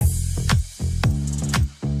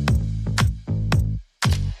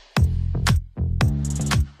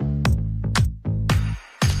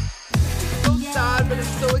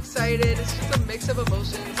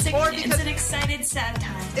emotions. It's an excited, sad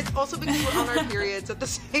time. It's also because we're on our periods at the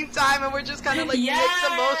same time, and we're just kind of like mixed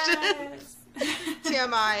emotions.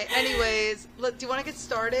 TMI. Anyways, do you want to get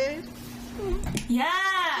started? Yeah.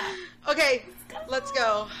 Okay, let's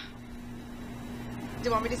go. Do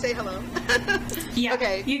you want me to say hello? Yeah.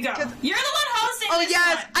 Okay. You go. You're the one hosting. Oh, this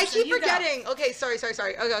yes. one, I so keep you forgetting. Go. Okay, sorry.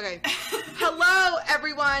 Okay. Hello,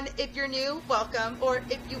 everyone. If you're new, welcome. Or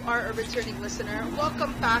if you are a returning listener,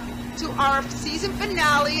 welcome back to our season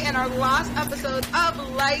finale and our last episode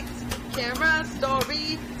of Lights, Camera,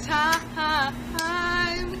 Story Time.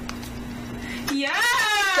 Yeah.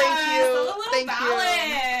 Thank you. The little Thank ballad.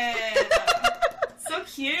 you. So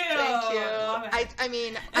cute. Thank you. Love it. I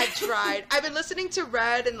mean, I tried. I've been listening to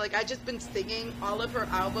Red and like I just been singing all of her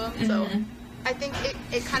albums, so I think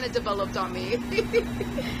it kind of developed on me.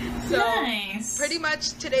 So nice. Pretty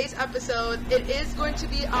much today's episode, it is going to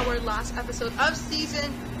be our last episode of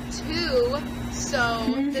season 2. So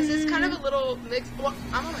this is kind of a little mixed. Well,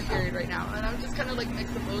 I'm on my period right now, and I'm just kind of like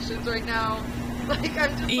mixed emotions right now. Like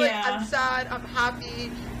I'm just like I'm sad, I'm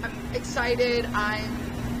happy, I'm excited,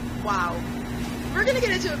 wow. We're gonna get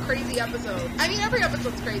into a crazy episode. I mean, every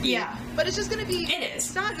episode's crazy. Yeah. But it's just gonna be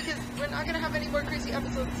sad because we're not gonna have any more crazy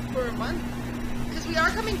episodes for a month. Because we are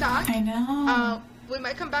coming back. I know. We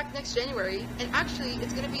might come back next January. And actually,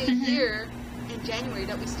 it's gonna be a year in January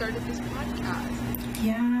that we started this podcast.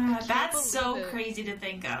 Yeah, that's so crazy to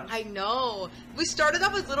think of. I know. We started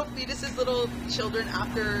off as little fetuses, little children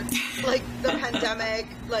after, like, the pandemic,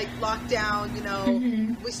 like, lockdown, you know.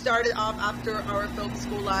 We started off after our film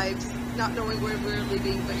school lives, not knowing where we were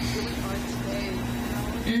living, but here we are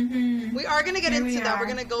today. We are going to get into that. We're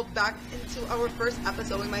going to go back into our first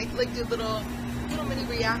episode. We might, like, do little mini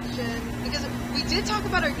reaction, because we did talk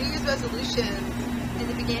about our New Year's resolutions in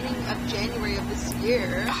the beginning of January of this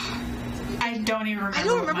year. I don't even remember. I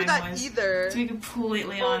don't remember that either. To be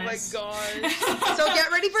completely honest. Oh my gosh. So get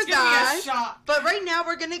ready for that. But right now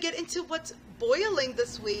we're gonna get into what's boiling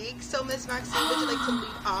this week. So Miss Maxine, would you like to lead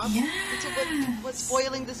off into what's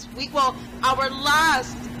boiling this week? Well, our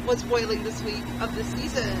last what's boiling this week of the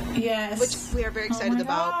season. Yes. Which we are very excited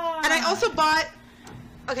about. And I also bought.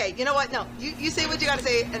 Okay, you know what? No, you say what you gotta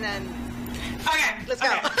say, and then. Okay. Let's go.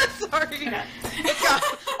 Sorry. Okay. Let's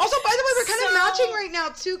go. Also, by the way, we're kind of matching right now,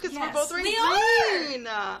 too, because we're both wearing green.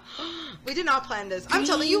 We did not plan this. I'm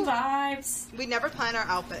telling you. Vibes. We never plan our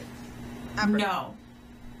outfits. Ever. No.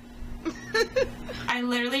 I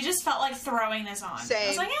literally just felt like throwing this on. Same. I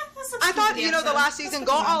was like, this looks I thought, the the last season,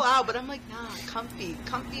 go all out, but I'm like, nah, comfy.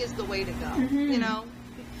 Comfy is the way to go, you know?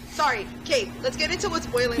 Sorry. Kate, let's get into what's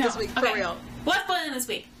boiling this week, for real. What's boiling this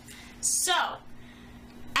week? So,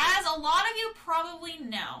 as a lot of you probably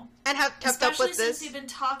know, and have kept up with this, since we've been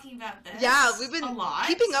talking about this, we've been a lot.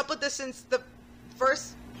 keeping up with this since the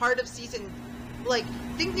first part of season. Like,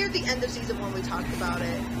 I think near the end of season 1 we talked about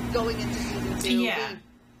it. Going into season 2, we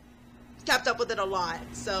kept up with it a lot.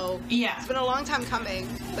 So it's been a long time coming.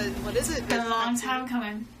 But what is it? It's been a long time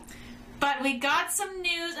coming. But we got some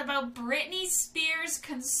news about Britney Spears'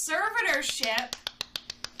 conservatorship.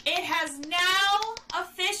 It has now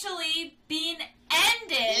officially been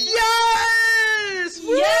ended. Yes!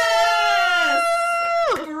 Yes!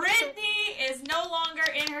 Britney is no longer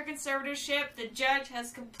in her conservatorship. The judge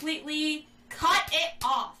has completely cut it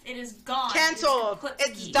off. It is gone. Canceled.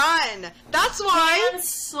 It's done. That's why.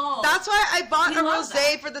 Canceled. That's why I bought a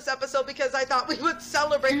rosé for this episode, because I thought we would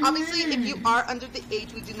celebrate. Obviously, if you are under the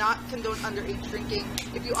age, we do not condone underage drinking.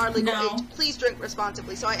 If you are legal age, please drink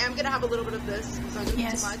responsibly. So I am gonna have a little bit of this because I drink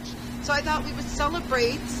too much. So I thought we would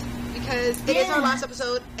celebrate because it is our last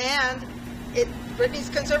episode and Britney's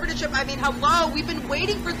conservatorship. I mean, hello, we've been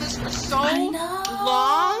waiting for this for so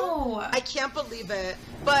long. I can't believe it.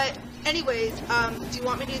 But anyways, do you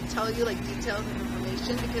want me to tell you like details and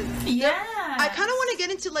information? Because I kind of want to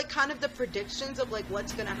get into like kind of the predictions of like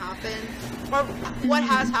what's gonna happen or what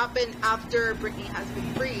has happened after Britney has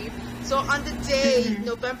been freed. So on the day,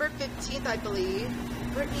 November 15th, I believe,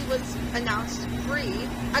 Britney was announced free.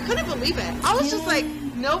 I couldn't believe it. I was just like,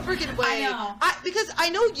 no freaking way. I know. Because I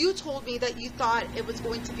know you told me that you thought it was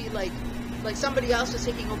going to be like somebody else was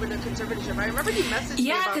taking over the conservatorship. I remember you messaged me about that.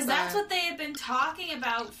 Yeah, because that's what they had been talking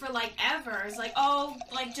about for like ever. It's like, oh,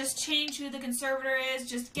 like just change who the conservator is,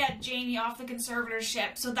 just get Jamie off the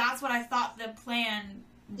conservatorship. So that's what I thought the plan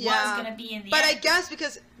was going to be in the end. But I guess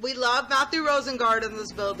because we love Matthew Rosengard in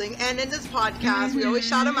this building and in this podcast, we always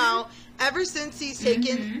shout him out. Ever since he's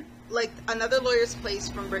taken like another lawyer's place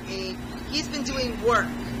from Britney, he's been doing work.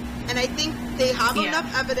 And I think they have enough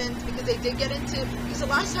evidence because they did get into... Because the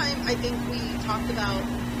last time I think we talked about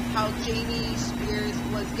how Jamie Spears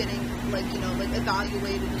was getting, like, you know, like,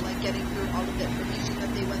 evaluated and, like, getting through all of the information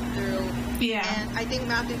that they went through. Yeah. And I think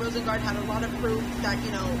Matthew Rosengard had a lot of proof that,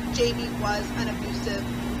 you know, Jamie was an abusive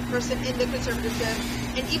person in the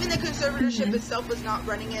conservatorship. And even the conservatorship itself was not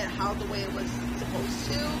running it how the way it was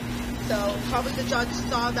supposed to. So probably the judge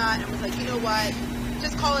saw that and was like, you know what,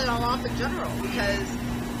 just call it all off in general, because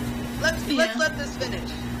let's let this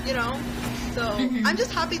finish, you know? So I'm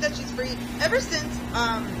just happy that she's free. Ever since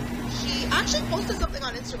she actually posted something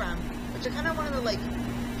on Instagram, which I kind of wanted to, like,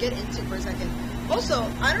 get into for a second. Also,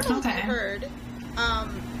 I don't know if you heard,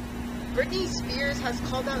 Britney Spears has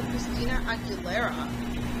called out Christina Aguilera.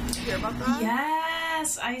 Did you hear about that?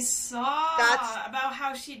 Yes, I saw about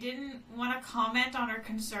how she didn't want to comment on her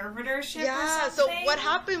conservatorship or something. So what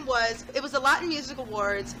happened was, it was the Latin Music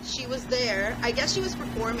Awards. She was there. I guess she was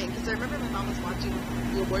performing, because I remember my mom was watching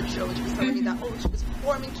the award show and she was telling me that, oh, she was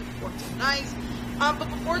performing, she performed so nice. But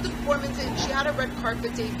before the performance, she had a red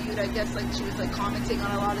carpet debuted. I guess, like, she was, like, commenting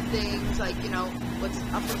on a lot of things, like, you know, what's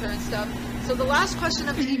up with her and stuff. So the last question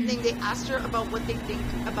of the evening, they asked her about what they think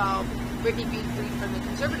about Britney being free from the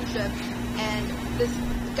conservatorship. And this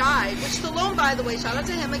guy, which Stallone, by the way, shout out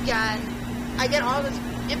to him again. I get all this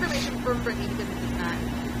information from Britney because of this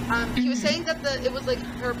man. He was saying that it was, like,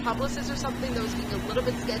 her publicist or something that was being a little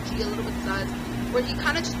bit sketchy, a little bit sus, where he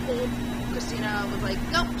kind of just pulled Christina, was like,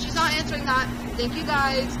 nope, she's not answering that. Thank you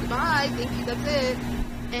guys. Goodbye. Thank you. That's it.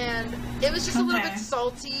 And it was just a little bit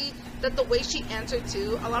salty that the way she answered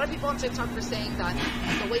too. A lot of people on TikTok were saying that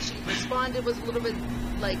the way she responded was a little bit,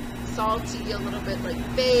 like, salty, a little bit, like,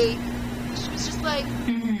 fake. She was just like,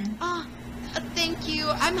 thank you.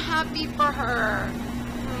 I'm happy for her.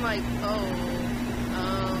 And I'm like,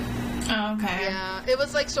 okay. Yeah. It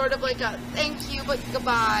was, like, sort of like a thank you, but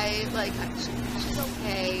goodbye. Like, she's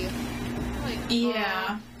okay. Like,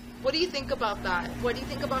 yeah. What do you think about that? What do you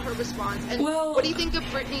think about her response? And what do you think of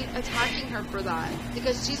Britney attacking her for that?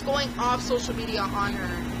 Because she's going off social media on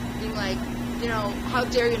her, being like, you know, how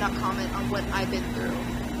dare you not comment on what I've been through?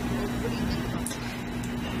 What do you think about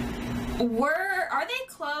that? Are they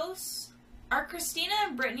close? Are Christina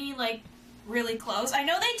and Britney, like, really close? I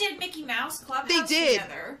know they did Mickey Mouse Clubhouse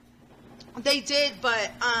together. They did,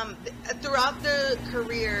 but throughout their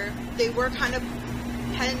career, they were kind of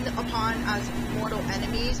penned upon as mortal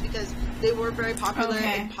enemies because they were very popular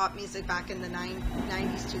in pop music back in the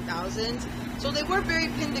 90s, 2000s. So they were very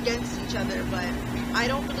pinned against each other, but I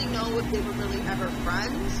don't really know if they were really ever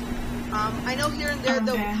friends. I know here and there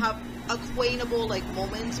they'll have acquaintable, like,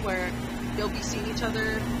 moments where they'll be seeing each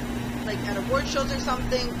other, like, at award shows or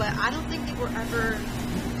something, but I don't think they were ever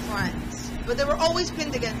friends. But they were always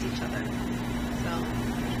pinned against each other. So.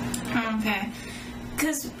 Okay.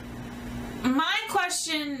 Because my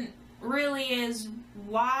question really is,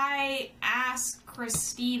 why ask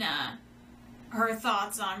Christina her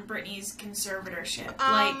thoughts on Britney's conservatorship?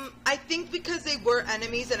 I think because they were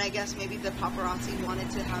enemies, and I guess maybe the paparazzi wanted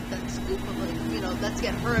to have that scoop of, like, you know, let's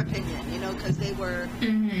get her opinion, you know, because they were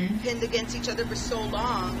pinned against each other for so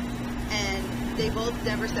long, and they both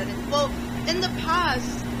never said it. Well, in the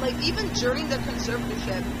past, like, even during the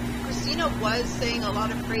conservatorship, Christina was saying a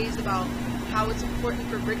lot of praise about how it's important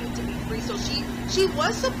for Britney to be free. So she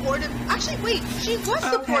was supportive. Actually, wait, she was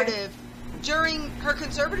supportive during her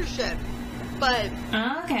conservatorship. But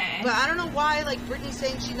I don't know why, like, Britney's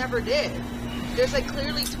saying she never did. There's, like,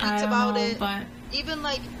 clearly tweets about it. But even,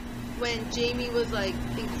 like, when Jamie was, like,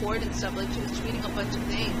 in court and stuff, like, she was tweeting a bunch of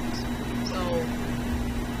things. So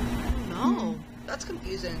I don't know. That's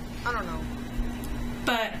confusing. I don't know.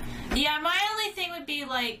 But yeah, my only thing would be,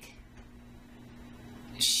 like,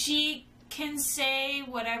 she can say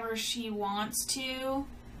whatever she wants to,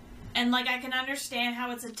 and, like, I can understand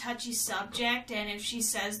how it's a touchy subject, and if she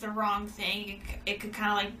says the wrong thing, it could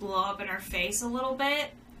kind of, like, blow up in her face a little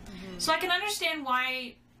bit. So I can understand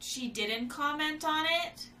why she didn't comment on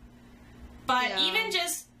it, but even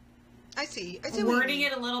just I see wording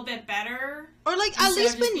it a little bit better, or, like, at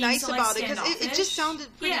least been nice about it, because it just sounded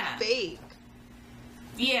pretty fake.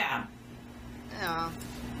 Yeah.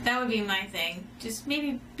 That would be my thing. Just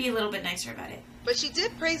maybe be a little bit nicer about it. But she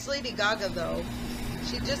did praise Lady Gaga, though.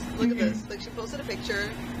 She just, look at this. Like, she posted a picture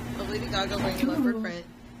of Lady Gaga wearing a leopard print.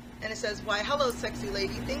 And it says, why, hello, sexy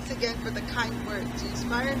lady. Thanks again for the kind words. You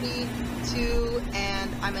inspire me, too, and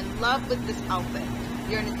I'm in love with this outfit.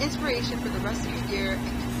 You're an inspiration for the rest of the year,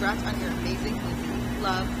 and congrats on your amazing movie.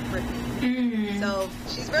 Love, Britney. So,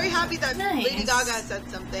 she's very happy that Lady Gaga said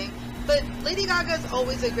something. But Lady Gaga is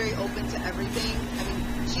always, like, very open to everything. I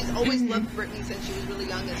mean, she's always loved Britney since she was really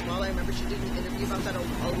young as well. I remember she did an interview about that a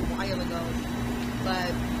while ago.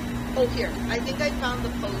 But, here. I think I found the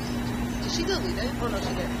post Did she delete it? Oh no,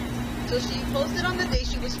 she did. So she posted on the day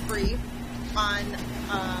she was free on,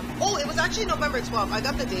 it was actually November 12th. I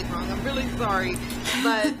got the date wrong. I'm really sorry.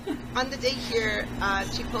 But on the day here,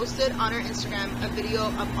 she posted on her Instagram a video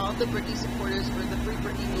of all the Britney supporters where the Free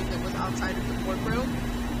Britney movement was outside of the courtroom.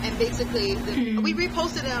 And basically, we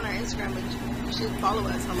reposted it on our Instagram, which you should follow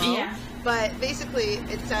us. Hello. Yeah. But basically,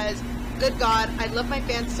 it says, "Good God, I love my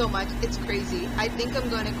fans so much. It's crazy. I think I'm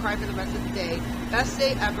going to cry for the rest of the day. Best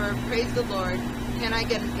day ever. Praise the Lord. Can I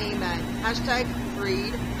get an amen? Hashtag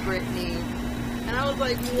freed Britney." And I was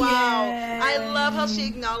like, wow. Yay. I love how she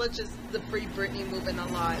acknowledges the Free Britney movement a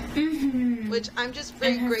lot. Mm-hmm. Which I'm just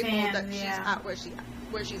very grateful that she's at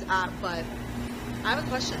where she's at. But I have a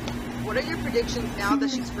question. What are your predictions now that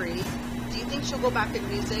she's free? Do you think she'll go back in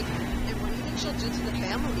music? And what do you think she'll do to the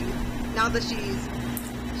family now that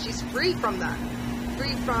she's free from that?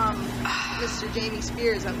 Free from Mr. Jamie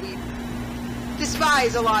Spears that we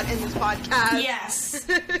despise a lot in this podcast. Yes.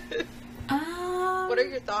 What are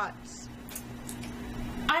your thoughts?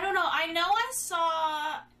 I don't know. I know I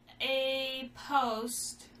saw a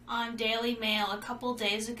post on Daily Mail a couple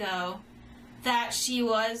days ago that she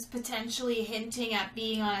was potentially hinting at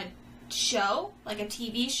being on a show, like a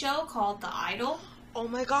TV show called The Idol. Oh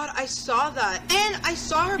my God, I saw that. And I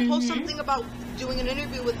saw her post something about doing an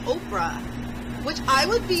interview with Oprah, which I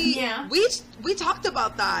would be, we talked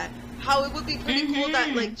about that, how it would be pretty cool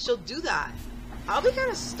that, like, she'll do that. I'll be kind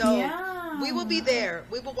of stoked. Yeah. We will be there.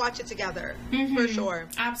 We will watch it together, for sure.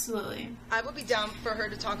 Absolutely. I would be down for her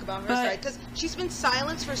to talk about her side, because she's been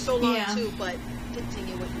silenced for so long, too, but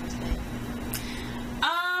continue what you were saying.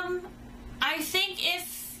 I think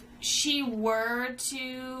if she were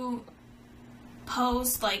to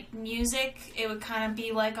post, like, music, it would kind of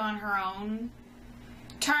be, like, on her own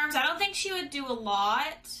terms. I don't think she would do a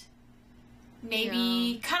lot.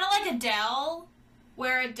 Maybe kind of like Adele,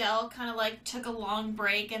 where Adele kind of, like, took a long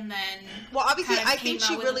break and then well, obviously, I think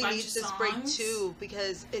she really needs this break, too,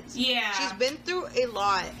 because it's she's been through a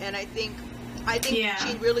lot, and I think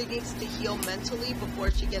she really needs to heal mentally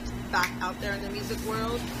before she gets back out there in the music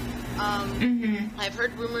world. I've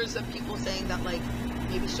heard rumors of people saying that, like,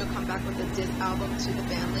 maybe she'll come back with a diss album to the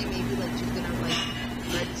family. Maybe, like, she's gonna,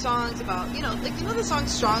 like, write songs about, you know, like, you know the song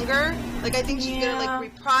Stronger? Like, I think she's gonna, like,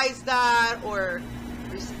 reprise that, or,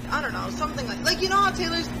 I don't know, something like, you know how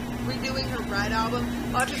Taylor's redoing her Red album?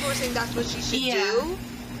 A lot of people were saying that's what she should do,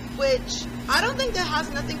 which I don't think that has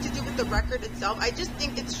nothing to do with the record itself. I just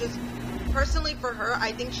think it's just, personally for her,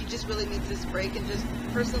 I think she just really needs this break, and just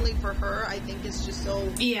personally for her, I think it's just so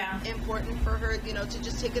important for her, you know, to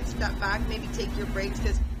just take a step back, maybe take your breaks,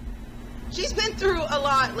 because she's been through a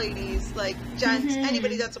lot, ladies, like, gents,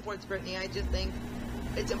 anybody that supports Britney. I just think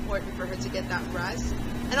it's important for her to get that rest.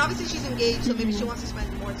 And obviously she's engaged, so maybe she wants to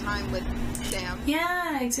spend more time with Sam.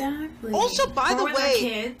 Yeah, exactly. Also, by the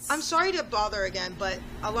way, I'm sorry to bother again, but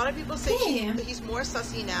a lot of people say he's more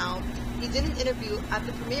sussy now. He did an interview at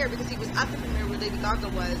the premiere, because he was at the premiere where Lady Gaga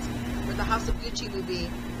was, for the House of Gucci movie,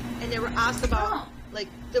 and they were asked about, like,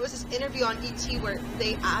 there was this interview on E.T. where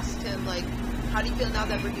they asked him, like, how do you feel now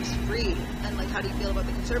that Britney's free? And, like, how do you feel about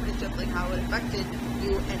the conservatorship? Like, how it affected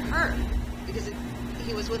you and her? Because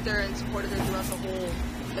he was with her and supported her throughout the whole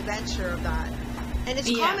adventure of that. And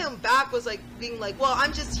his comment back was, like, being like, well,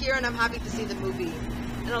 I'm just here and I'm happy to see the movie.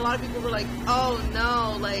 And a lot of people were like, oh,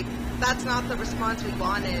 no, like, that's not the response we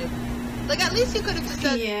wanted. Like, at least he could have just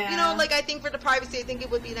said, you know, like, I think for the privacy, I think it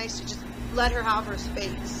would be nice to just let her have her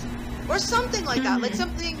space. Or something like that. Like,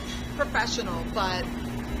 something professional, but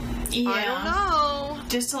I don't know.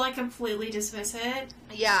 Just to, like, completely dismiss it?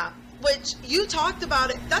 Yeah. Which, you talked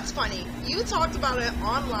about it. That's funny. You talked about it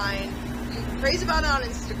online. You praise about it on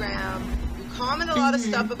Instagram. You comment a lot of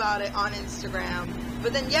stuff about it on Instagram.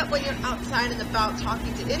 But then yet when you're outside and about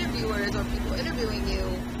talking to interviewers or people interviewing you,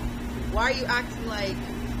 why are you acting like,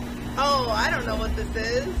 oh, I don't know what this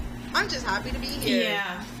is. I'm just happy to be here.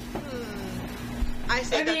 Yeah. I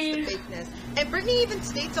say that's the fakeness. And Britney even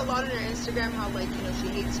states a lot on her Instagram how, like, you know, she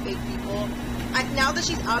hates fake people. Now that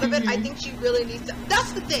she's out of it, I think she really needs to...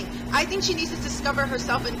 That's the thing. I think she needs to discover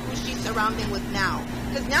herself and who she's surrounding with now.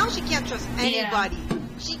 Because now she can't trust anybody. Yeah.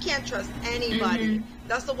 She can't trust anybody.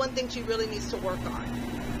 That's the one thing she really needs to work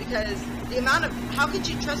on. Because the amount of... How could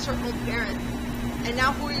she trust her own parents? And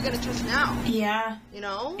now who are you going to trust now? Yeah. You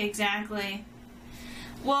know? Exactly.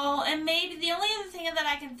 Well, and maybe the only other thing that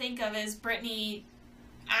I can think of is Britney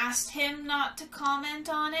asked him not to comment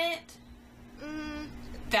on it.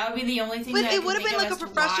 That would be the only thing. But it would have been like a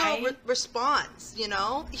professional response, you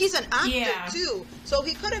know? He's an actor too, so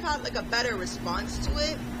he could have had like a better response to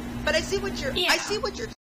it. But I see what you're. I see what you're.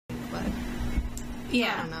 But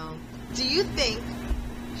I don't know. Do you think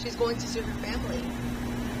she's going to sue her family?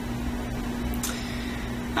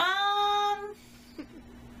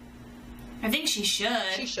 I think she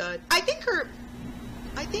should. She should. I think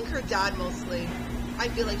her dad mostly. I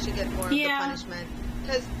feel like should get more of the punishment.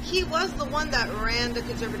 Because he was the one that ran the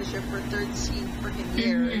conservatorship for 13 freaking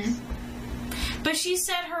years. Mm-hmm. But she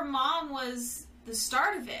said her mom was the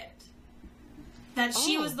start of it. That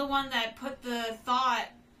she was the one that put the thought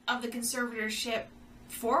of the conservatorship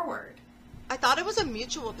forward. I thought it was a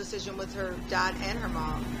mutual decision with her dad and her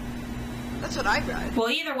mom. That's what I read. Well,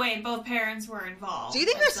 either way, both parents were involved. Do you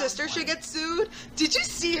think her sister should get sued? Did you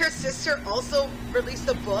see her sister also released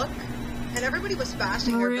a book? And everybody was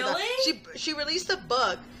bashing her for that. She released a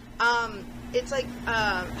book. It's like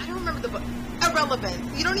I don't remember the book.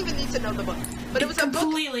 Irrelevant. You don't even need to know the book. But it was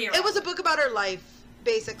completely irrelevant. It was a book about her life,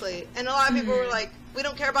 basically. And a lot of people were like, "We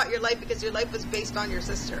don't care about your life because your life was based on your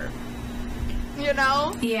sister." You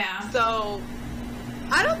know? Yeah. So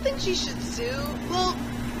I don't think she should sue. Well,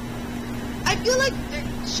 I feel like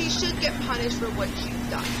she should get punished for what she's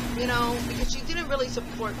done, you know, because she didn't really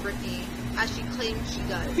support Britney as she claimed she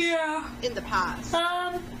does. Yeah. In the past.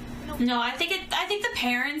 No, I think the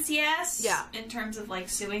parents, yes. Yeah. In terms of like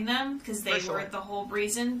suing them because they were the whole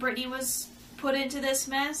reason Britney was put into this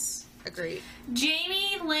mess. Agreed.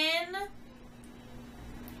 Jamie Lynn,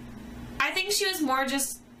 I think she was more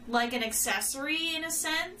just like an accessory in a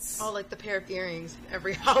sense. Oh, like the pair of earrings in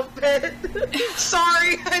every outfit.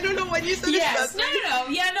 Sorry, I don't know when you said accessory. No.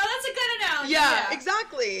 Yeah, no, that's a good analogy. Yeah,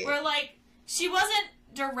 exactly. Where like she wasn't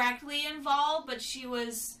directly involved, but she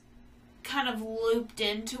was kind of looped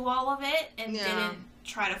into all of it and didn't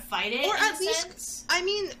try to fight it. Or in at a least, sense. I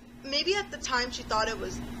mean, maybe at the time she thought it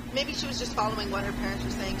was. Maybe she was just following what her parents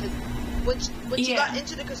were saying because. When she got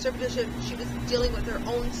into the conservatorship, she was dealing with her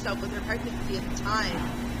own stuff with her pregnancy at the time.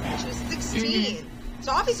 And she was 16. Mm-hmm.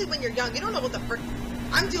 So obviously when you're young, you don't know what the frick...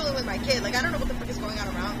 I'm dealing with my kid. Like, I don't know what the frick is going on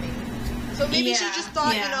around me. So maybe she just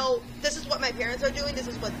thought, you know, this is what my parents are doing. This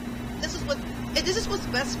is what's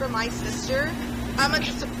best for my sister. I'm going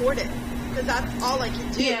to support it. Because that's all I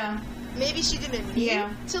can do. Yeah. Maybe she didn't need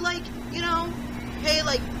to, like, you know, hey,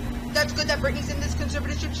 like, that's good that Britney's in this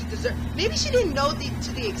conservatorship. She deserves... Maybe she didn't know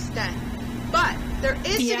to the extent. But there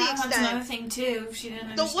is to the extent. That's another thing too. She didn't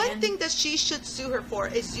understand. The one thing that she should sue her for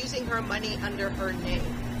is using her money under her name.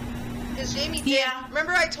 Because Jamie did. Yeah.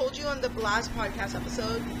 Remember I told you on the last podcast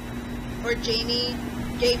episode where Jamie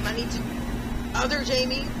gave money to other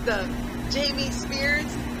Jamie, the Jamie Lynn Spears.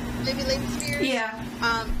 Yeah.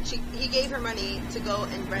 He gave her money to go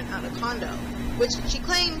and rent out a condo, which she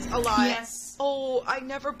claims a lot. Yes. Oh, I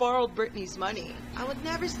never borrowed Britney's money. I would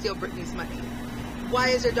never steal Britney's money. Why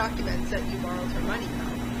is there documents that you borrowed her money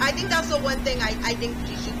from? I think that's the one thing I think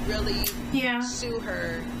you should really sue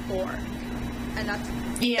her for. And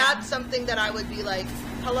that's something that I would be like,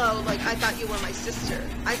 hello, like, I thought you were my sister.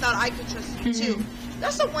 I thought I could trust you too.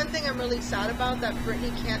 That's the one thing I'm really sad about, that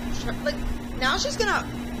Britney can't trust. Like, now she's gonna,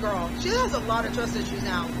 girl, she has a lot of trust issues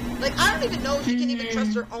now. Like, I don't even know if she can even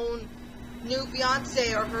trust her own new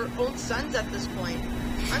fiance or her own sons at this point.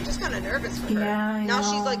 I'm just kind of nervous for her. Yeah, now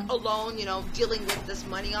she's like alone, you know, dealing with this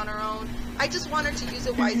money on her own. I just want her to use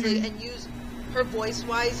it wisely and use her voice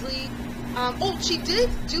wisely. She did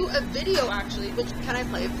do a video actually, which, can I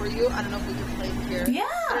play it for you? I don't know if we can play it here. Yeah.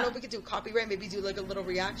 I don't know if we could do copyright, maybe do like a little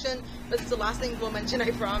reaction, but it's the last thing we'll mention,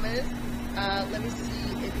 I promise. Let me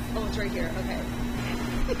see if, it's right here, okay.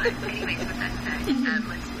 Anyway, so with that said,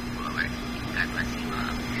 let's move forward. God bless you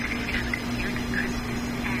all. And Merry Christmas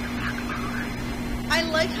and rock on. I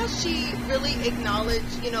like how she really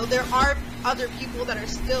acknowledged, you know, there are other people that are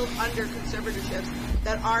still under conservatorships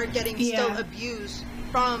that are getting still abused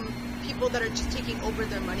from people that are just taking over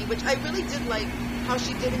their money, which I really did like how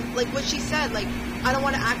she didn't, like what she said, like, I don't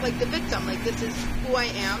want to act like the victim, like, this is who I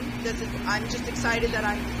am, I'm just excited that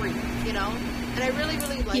I'm free, you know, and I really,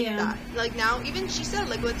 really like that. Like, now, even she said,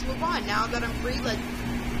 like, let's move on, now that I'm free, like,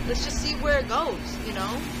 let's just see where it goes, you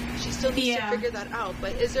know, she still needs to figure that out.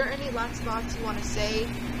 But is there any last thoughts you want to say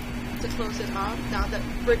to close it off, now that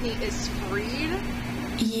Britney is freed?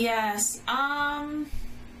 Yes, I'm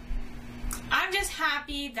just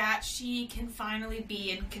happy that she can finally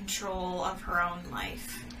be in control of her own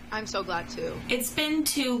life. I'm so glad too. It's been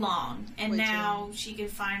too long, and now she can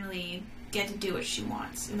finally get to do what she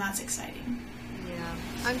wants, and that's exciting. Yeah,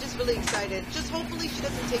 I'm just really excited. Just hopefully she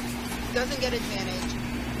doesn't get advantage.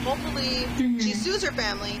 Hopefully she sues her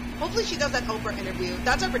family. Hopefully she does that Oprah interview.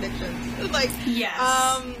 That's our predictions. Like,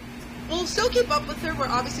 we'll still keep up with her. We're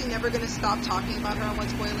obviously never going to stop talking about her on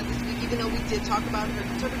What's Boiling this week, even though we did talk about her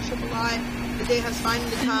conservatorship a lot. The day has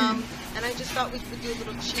finally come, and I just thought we should do a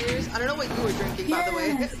little cheers. I don't know what you were drinking, by the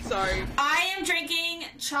way. Sorry. I am drinking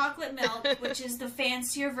chocolate milk, which is the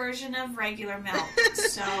fancier version of regular milk.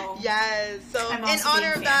 So yes. So I'm in also honor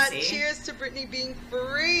being of that, fancy. cheers to Brittany being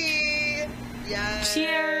free. Yes.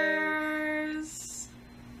 Cheers.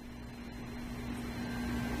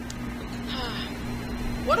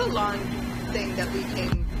 What a long thing that we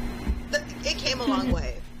came. It came a long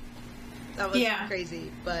way. That was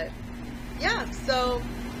crazy, but yeah. So,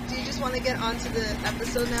 do you just want to get on to the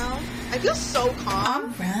episode now? I feel so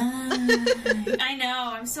calm. Alright. I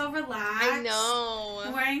know. I'm so relaxed. I know.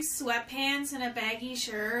 I'm wearing sweatpants and a baggy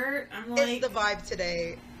shirt. I'm like, it's the vibe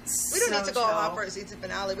today. We don't need to go off our season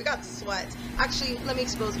finale. We got sweat. Actually, let me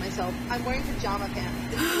expose myself. I'm wearing pajama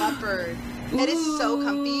pants. It's leopard. It is so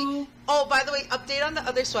comfy. Oh, by the way, update on the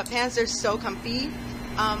other sweatpants. They're so comfy.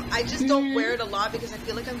 I just don't wear it a lot because I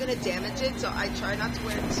feel like I'm going to damage it, so I try not to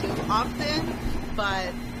wear it too often.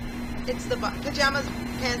 But it's the pajamas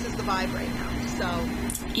pants is the vibe right now. So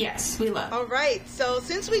yes, we love. All right. So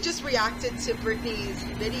since we just reacted to Brittany's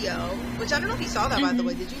video, which I don't know if you saw that by the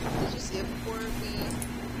way, did you see it before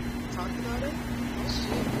we talked about it? Oh,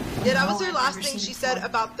 shoot. Yeah, that was her last thing she said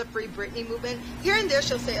about the Free Britney movement. Here and there,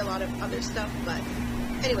 she'll say a lot of other stuff, but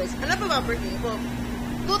anyways, enough about Britney.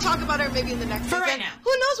 We'll talk about her maybe in the next season. Right now.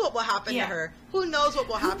 Who knows what will happen to her? Who knows what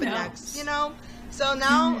will happen next? You know. So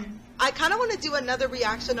now I kind of want to do another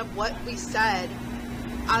reaction of what we said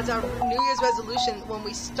as our New Year's resolution when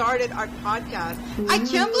we started our podcast. I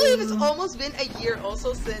can't believe it's almost been a year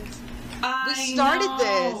also since we started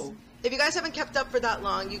this. If you guys haven't kept up for that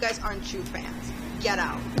long, you guys aren't true fans. Get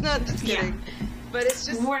out. No, just kidding. But it's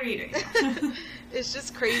just what are you doing? it's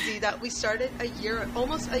just crazy that we started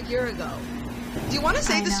almost a year ago. Do you want to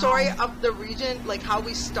say the story of the region, like how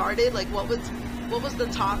we started, like what was the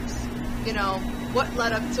talks, you know, what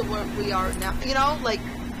led up to where we are now, you know, like,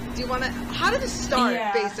 do you want to, how did it start,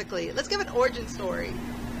 basically? Let's give an origin story.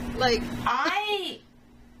 Like, I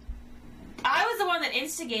was the one that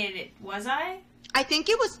instigated it, was I? I think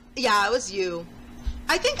it was, it was you.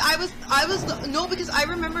 I think no, because I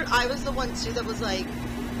remembered I was the one too that was like,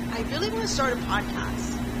 I really want to start a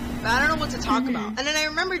podcast, but I don't know what to talk about. And then I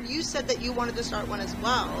remembered you said that you wanted to start one as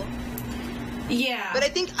well. Yeah. But I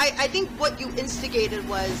think what you instigated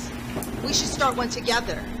was we should start one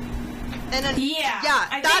together. And then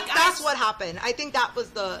that's what happened. I think that was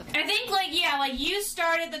the. I think like you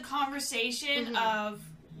started the conversation of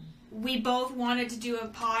we both wanted to do a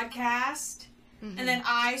podcast. And then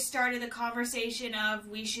I started the conversation of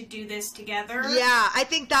we should do this together. Yeah, I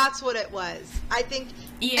think that's what it was. I think,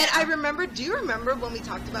 and I remember, do you remember when we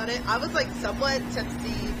talked about it? I was like somewhat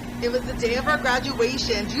tipsy. It was the day of our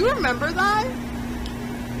graduation. Do you remember that?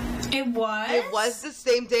 It was? It was the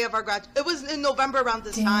same day of our graduation. It was in November around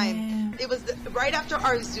this time. It was right after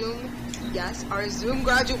our Zoom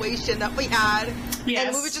graduation that we had. Yes.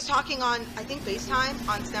 And we were just talking on, I think, FaceTime,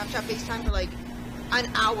 on Snapchat FaceTime for like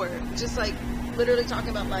an hour. Just like, literally talking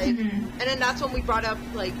about life. And then that's when we brought up,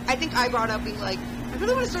 like, I think I brought up being like, I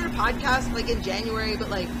really want to start a podcast like in January, but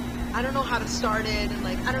like I don't know how to start it, and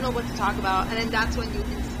like I don't know what to talk about. And then that's when you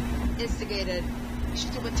instigated, we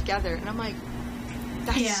should do it together. And I'm like,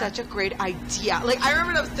 that's such a great idea. Like I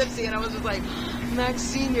remember I was tipsy and I was just like,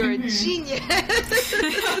 Maxine, you're a genius.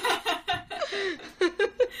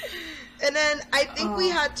 And then I think we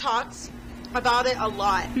had talks about it a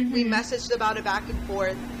lot. We messaged about it back and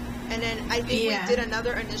forth. And then I think we did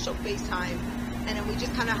another initial FaceTime, and then we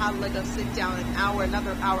just kind of had like a sit down,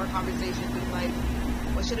 another hour conversation, being like,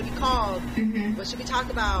 what should it be called? What should we talk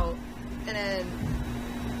about? And then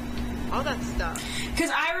all that stuff.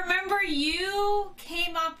 Because I remember you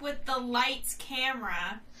came up with the lights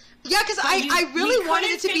camera. Yeah, because I really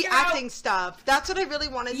wanted it to be acting stuff. That's what I really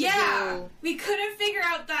wanted to do. We couldn't figure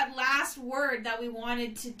out that last word that we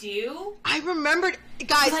wanted to do. I remembered,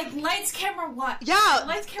 guys. Like, lights, camera, what? Yeah,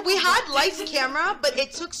 lights, camera, we had lights, camera, but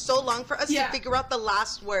it took so long for us to figure out the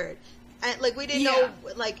last word. And, like, we didn't know,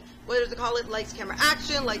 like, what does it call it? Lights, camera,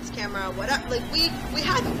 action, lights, camera, whatever. Like, we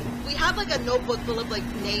had like, a notebook full of, like,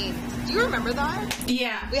 names. Do you remember that?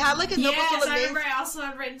 Yeah. We had, like, a notebook full of names. I remember I also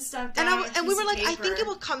had written stuff down. And we were like, I think it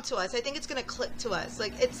will come to us. I think it's going to click to us.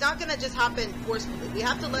 Like, it's not going to just happen forcefully. We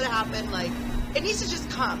have to let it happen, like, it needs to just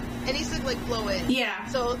come. It needs to, like, flow in. Yeah.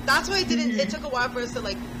 So that's why it took a while for us to,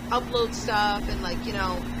 like, upload stuff and, like, you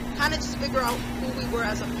know, kind of just figure out who we were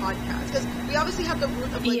as a podcast. Because we obviously have the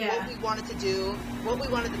root of, like, what we wanted to do, what we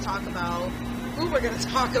wanted to talk about, who we're going to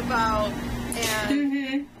talk about,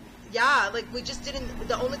 and... Yeah, like, we just didn't...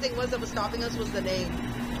 The only thing that was stopping us was the name.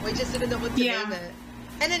 We just didn't know what to name it.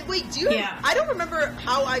 And then, wait, I don't remember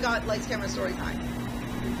how I got Lights, Camera, Story Time.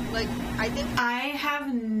 Like, I think... I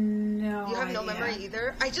have no You have no memory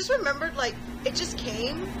either? I just remembered, like, it just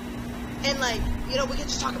came, and like, you know, we can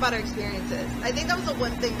just talk about our experiences. I think that was the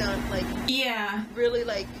one thing that like really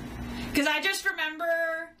like, because I just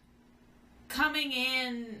remember coming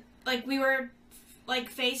in, like we were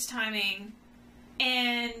like FaceTiming,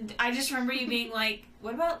 and I just remember you being like,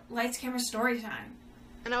 what about lights, camera, story time?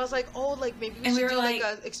 And I was like, oh, like maybe we should do like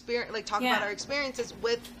a experience, like talk about our experiences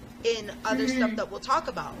within other stuff that we'll talk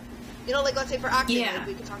about. You know, like let's say for acting, like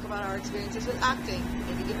we can talk about our experiences with acting.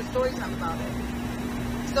 Maybe give a story time about it.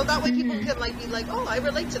 So that way people can like be like, oh, I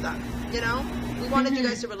relate to them. You know, we wanted you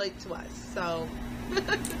guys to relate to us. So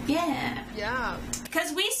yeah.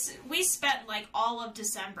 Because we spent like all of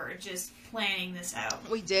December just planning this out.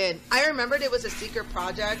 We did. I remembered it was a secret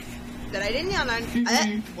project that I didn't I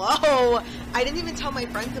didn't even tell my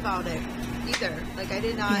friends about it either. Like I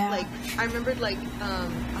did not like. I remembered like I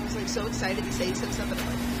was like so excited to say some stuff, and I'm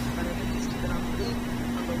like, better than just keep it on the loop,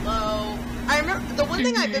 on the low. I remember the one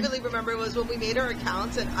thing I vividly remember was when we made our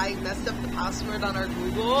accounts and I messed up the password on our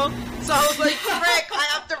Google. So I was like, frick, I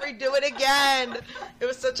have to redo it again. It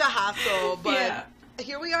was such a hassle, but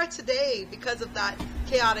here we are today because of that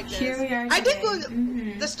chaoticness. Here we are today. I think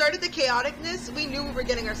when the start of the chaoticness, we knew we were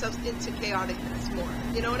getting ourselves into chaoticness more.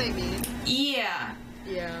 You know what I mean? Yeah.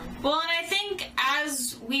 Yeah. Well, and I think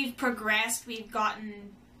as we've progressed, we've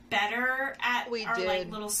gotten better at our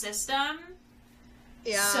like little system.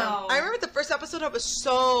 Yeah. So I remember the first episode I was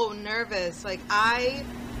so nervous. Like oh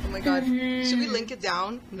my god, should we link it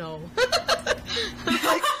down? No.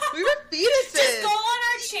 Like, we were fetuses. Just go on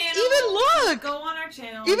our channel. Even look. Go on our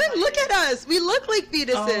channel. Even look at us. We look like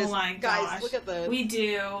fetuses. Oh my gosh. Guys, look at this. We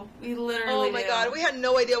do. We literally Oh my god, we had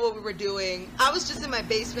no idea what we were doing. I was just in my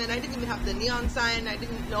basement. I didn't even have the neon sign. I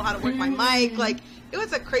didn't know how to work my mic. Like, it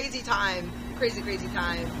was a crazy time. Crazy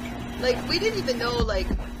time. Like, we didn't even know, like,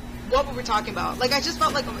 what we were talking about. Like, I just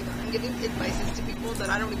felt like, oh my god, I'm giving advices to people that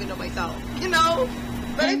I don't even know myself. You know?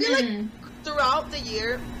 But I feel like throughout the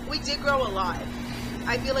year, we did grow a lot.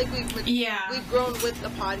 I feel like we've grown with the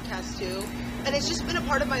podcast too. And it's just been a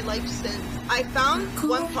part of my life since I found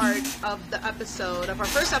one part of the episode, of our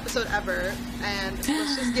first episode ever, and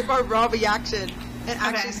let's just give our raw reaction and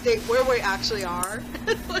actually state where we actually are.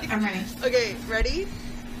 Like, I'm ready. Okay, ready?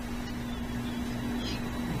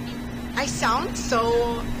 I sound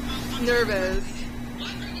so nervous.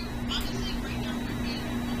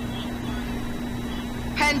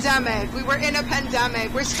 Pandemic. We were in a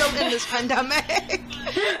pandemic. We're still in this pandemic.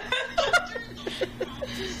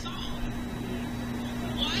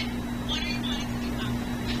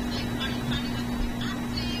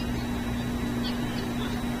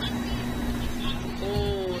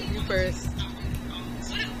 Oh, you first. What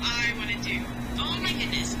do I want to do? Oh my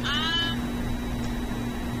goodness.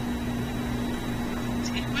 It's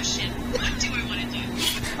a good question. What do I want to do?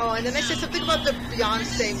 Oh, and then I said something about the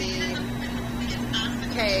Beyonce meme.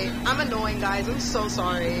 Okay, I'm annoying, guys. I'm so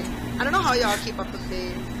sorry. I don't know how y'all keep up with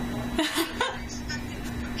me.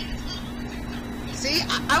 See,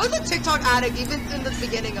 I was a TikTok addict even in the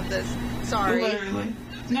beginning of this. Sorry. Literally.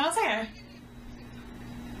 No, it's okay.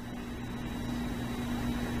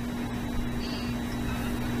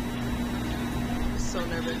 So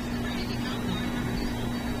nervous.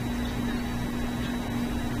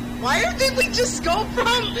 Why did we just go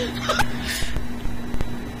from...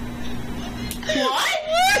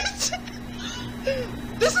 What?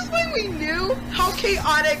 This is when we knew how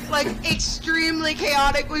chaotic, like extremely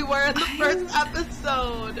chaotic we were in the first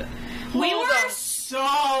episode. We were so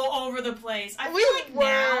over the place. I feel like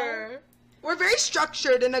now we're very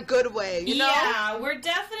structured in a good way, you know? Yeah, we've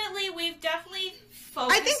definitely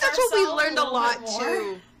focused. I think that's what we learned a lot more.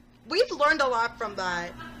 too. We've learned a lot from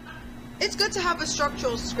that. It's good to have a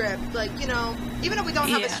structural script, like, you know, even if we don't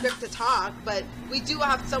have a script to talk, but we do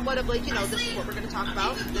have somewhat of, like, you know, this is what we're going to talk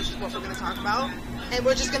about, this is what we're going to talk about, and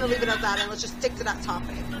we're just going to leave it at that, and let's just stick to that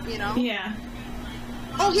topic, you know? Yeah.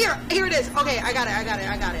 Oh, here it is. Okay, I got it. I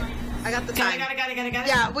got the time. Got it.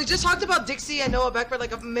 Yeah, we just talked about Dixie and Noah Beck for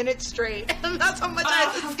like a minute straight, and that's how much I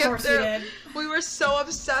had to skip through. We were so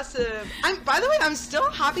obsessive. By the way, I'm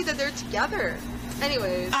still happy that they're together.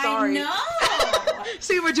 Anyways, sorry. I know.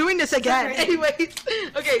 See, we're doing this again. Anyways,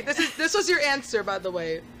 okay, this was your answer, by the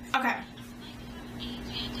way. Okay.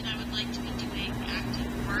 And I would like to be doing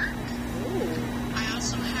acting work. Ooh. I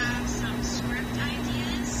also have some script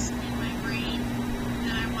ideas in my brain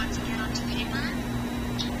that I want to get onto paper.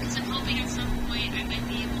 Because I'm hoping at some point I might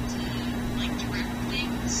be able to, like, direct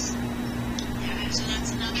things. Yeah, so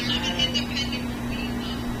that's another independent movie.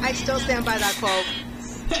 I still stand by that quote.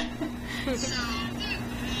 So...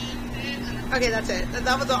 Okay, that's it.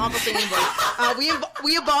 That was the awful thing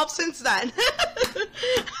we evolved since then.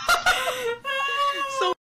 So,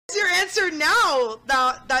 what's your answer? answer now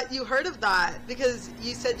that you heard of that, because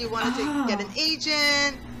you said you wanted to get an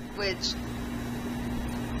agent, which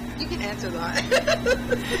you can answer that.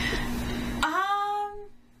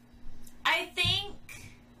 I think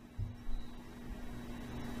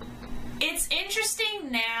it's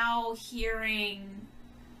interesting now hearing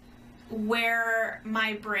where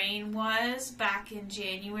my brain was back in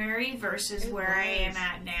January versus where I am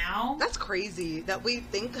at now. That's crazy that we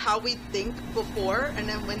think how we think before, and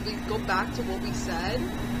then when we go back to what we said,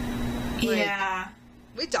 yeah,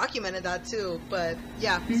 we documented that too. But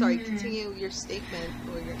yeah, sorry, continue your statement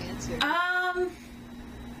or your answer.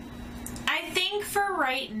 I think for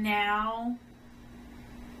right now,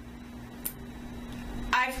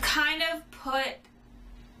 I've kind of put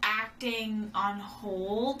acting on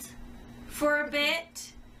hold for a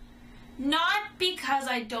bit. Not because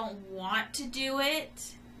I don't want to do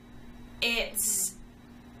it. It's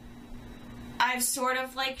I've sort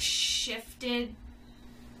of like shifted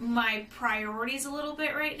my priorities a little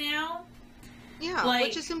bit right now. Yeah, like,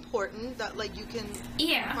 which is important, that like you can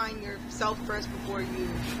find yourself first before you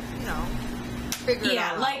know, figure it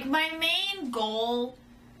out. Yeah, like my main goal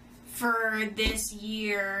for this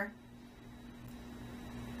year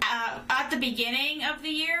at the beginning of the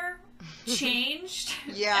year changed.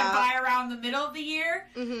 Yeah. By around the middle of the year,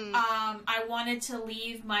 I wanted to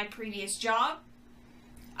leave my previous job.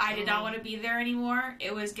 I did not want to be there anymore.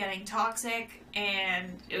 It was getting toxic,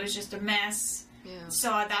 and it was just a mess. Yeah.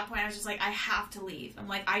 So at that point, I was just like, I have to leave. I'm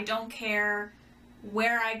like, I don't care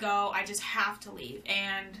where I go. I just have to leave.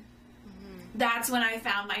 And that's when I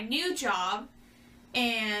found my new job.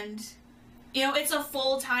 And, you know, it's a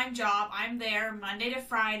full-time job. I'm there Monday to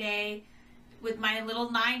Friday with my little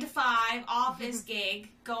 9-to-5 office gig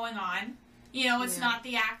going on. You know, it's not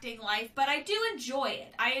the acting life, but I do enjoy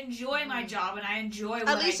it. I enjoy my job, and I enjoy what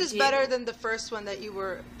I do. At least it's better than the first one that you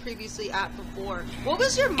were previously at before. What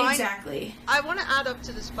was your mind? Exactly. I want to add up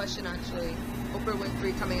to this question, actually. Oprah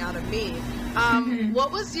Winfrey coming out of me.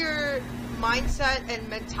 What was your mindset and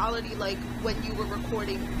mentality like when you were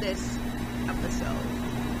recording this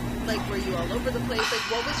episode? Like, were you all over the place?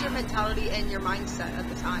 Like, what was your mentality and your mindset at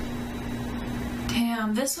the time?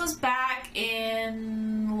 Damn, this was back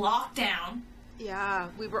in lockdown. Yeah,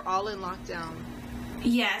 we were all in lockdown.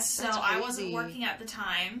 Yes, so That's I crazy. wasn't working at the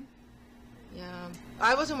time. Yeah,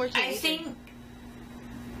 I wasn't working either. I think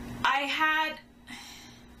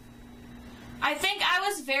I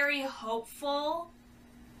was very hopeful.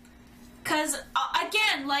 Because,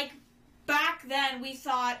 again, like, back then we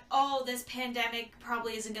thought, oh, this pandemic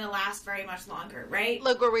probably isn't going to last very much longer, right?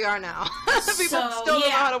 Look where we are now. People still don't know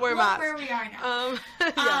how to wear masks. Look where we are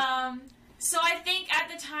now. So I think at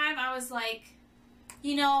the time I was like,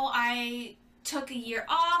 you know, I took a year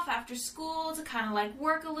off after school to kind of like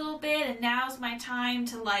work a little bit, and now's my time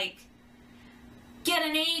to like get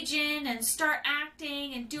an agent and start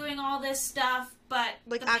acting and doing all this stuff. But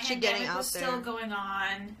like the actually pandemic getting out was there. still going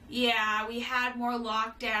on. Yeah, we had more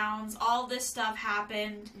lockdowns. All this stuff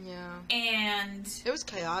happened. Yeah. And it was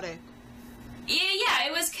chaotic. Yeah,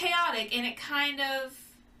 it was chaotic, and it kind of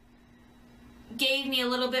gave me a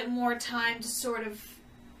little bit more time to sort of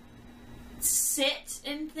sit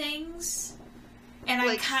in things. And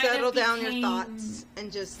like I kind settle of down your thoughts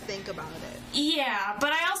and just think about it. Yeah,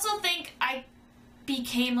 but I also think I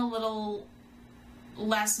became a little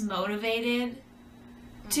less motivated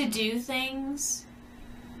to do things.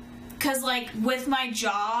 Because, like, with my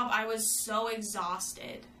job, I was so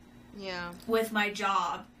exhausted. Yeah. With my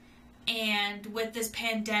job. And with this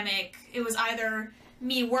pandemic, it was either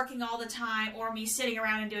me working all the time or me sitting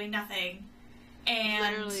around and doing nothing.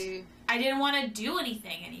 And literally, I didn't want to do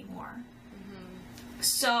anything anymore.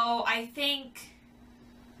 So I think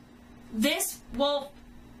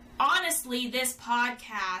honestly, this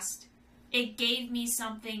podcast, it gave me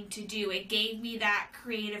something to do. It gave me that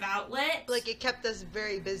creative outlet. Like, it kept us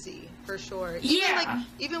very busy, for sure.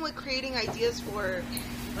 Even with creating ideas for,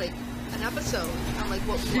 like, an episode on, like,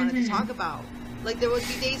 what we wanted to talk about. Like, there would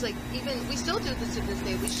be days, like, even, we still do this to this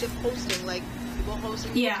day, we shift hosting, like, you will host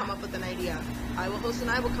and you will come up with an idea. I will host and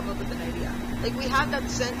I will come up with an idea. Like, we have that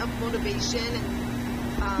sense of motivation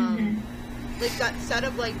and, like, that set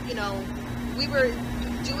of, like, you know, we were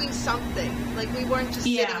doing something. Like, we weren't just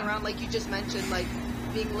sitting around, like you just mentioned, like,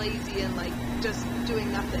 being lazy and, like, just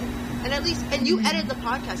doing nothing. And at least, and you edit the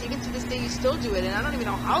podcast. Even to this day, you still do it, and I don't even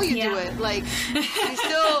know how you do it. Like, you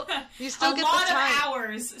still a get lot the time. of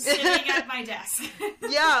hours sitting at my desk.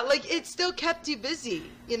 Yeah, like, it still kept you busy,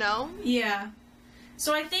 you know? Yeah.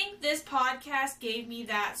 So I think this podcast gave me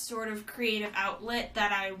that sort of creative outlet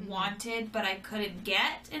that I wanted, but I couldn't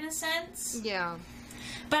get, in a sense. Yeah.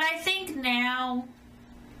 But I think now,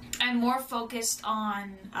 I'm more focused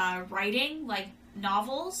on writing, like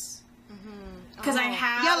novels. Because I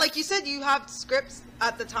have... Yeah, like you said, you have scripts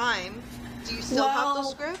at the time. Do you still have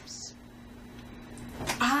those scripts?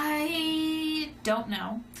 I don't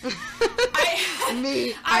know.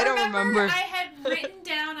 I don't remember. I had written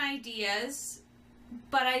down ideas,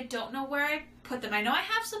 but I don't know where I put them. I know I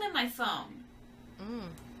have some in my phone.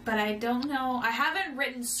 But I don't know. I haven't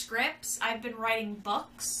written scripts. I've been writing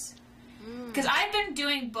books. Because I've been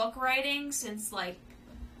doing book writing since, like,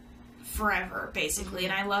 forever, basically.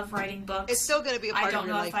 And I love writing books. It's still going to be a part of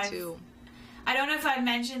your life, too. I don't know if I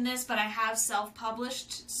mentioned this, but I have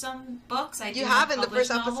self-published some books. You have in the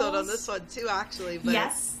first episode on this one, too, actually. But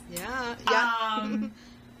yes. Yeah.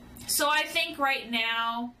 So I think right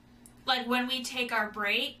now, like, when we take our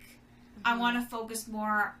break, I want to focus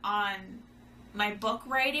more on my book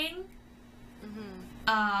writing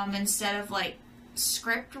instead of, like,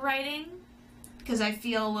 script writing, because I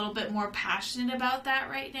feel a little bit more passionate about that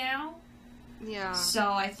right now. Yeah.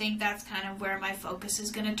 So I think that's kind of where my focus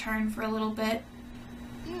is going to turn for a little bit.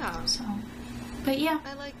 Yeah. So, but yeah.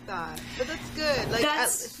 I like that. But that's good. Like,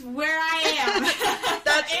 that's where I am.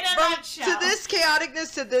 That's in a nutshell. To this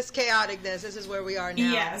chaoticness, this is where we are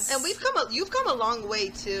now. Yes. And you've come a long way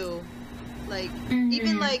too. Like,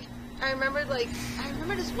 even like, I remember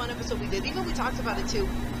this one episode we did, even we talked about it too,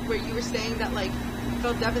 where you were saying that, like, you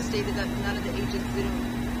felt devastated that none of the agents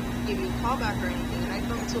didn't give you a call back or anything, and I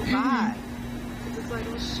felt so bad. Because it's like,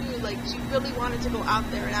 oh shoot, like, she really wanted to go out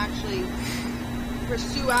there and actually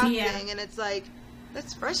pursue acting, and it's like,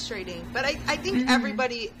 that's frustrating. But I think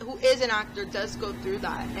everybody who is an actor does go through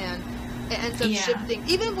that, and it ends up shifting.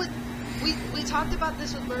 Even with, we talked about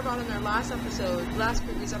this with Mervon in our last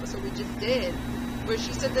previous episode we just did, where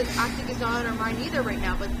she said that acting is not on her mind either right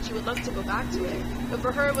now, but she would love to go back to it. But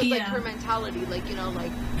for her, it was like her mentality, like, you know,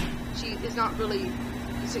 like, she is not really,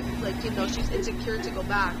 like, you know, she's insecure to go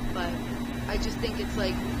back. But I just think it's,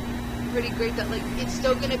 like, pretty great that, like, it's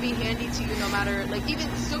still going to be handy to you no matter, like, even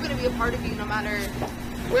it's still going to be a part of you no matter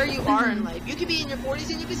where you are in life. You could be in your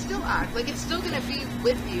 40s and you could still act. Like, it's still going to be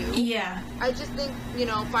with you. Yeah. I just think, you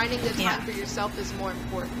know, finding the time for yourself is more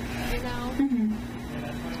important, you know?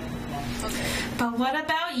 Okay. But what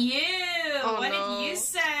about you? Oh, what did you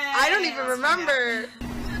say? I don't even remember. For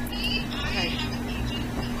me, I have an agent,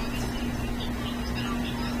 but obviously the whole world has been on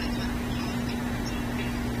pause. Like,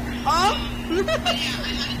 but yeah,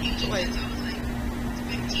 I had an agent since I was like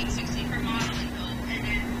 15, 16 for modeling though, and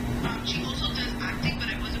then she also does acting, but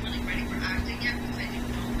I wasn't really ready for acting yet because I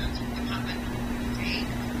didn't know that's what would happen. Okay.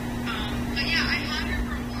 But yeah, I had her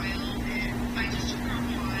for a while, and I just took her on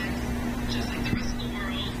pause, just like the rest of the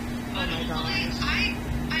world. But I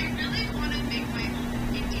really want to make my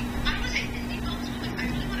own indie. I don't want to say indie films, but like I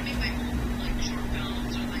really want to make my own like short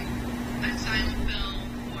films or like a silent film,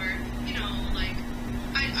 or you know, like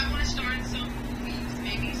I want to star in some movies,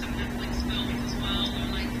 maybe some Netflix films as well, or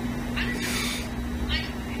like I don't know, like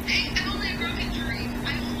and only a girl can dream.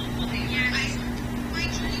 I hopefully my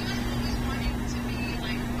dream was always wanting to be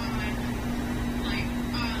like on like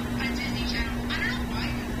a Disney Channel. I don't know why.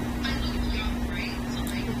 I look young, right? So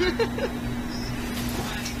like.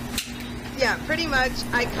 Yeah, pretty much.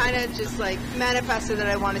 I kind of just like manifested that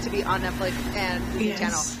I wanted to be on Netflix and Disney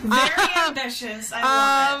Channel. Very ambitious. I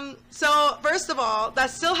love it. So first of all, that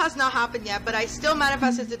still has not happened yet, but I still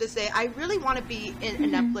manifested to this day. I really want to be in a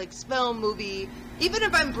Netflix film, movie. Even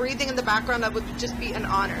if I'm breathing in the background, that would just be an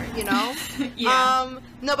honor, you know?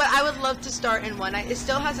 No, but I would love to start in one. It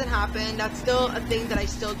still hasn't happened. That's still a thing that I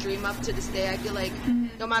still dream of to this day. I feel like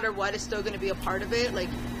no matter what, it's still going to be a part of it. Like,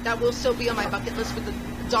 that will still be on my bucket list with the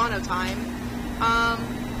dawn of time.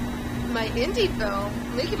 My indie film,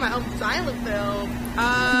 making my own silent film.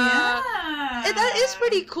 That is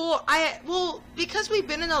pretty cool. Because we've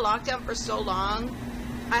been in a lockdown for so long,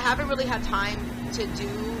 I haven't really had time to do,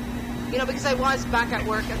 you know, because I was back at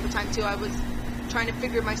work at the time too. I was trying to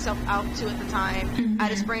figure myself out too at the time. I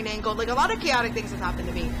had a sprained ankle. Like, a lot of chaotic things have happened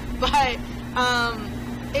to me. But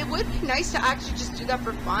it would be nice to actually just do that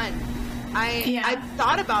for fun. I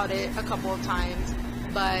thought about it a couple of times,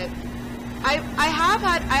 but I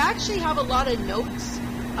actually have a lot of notes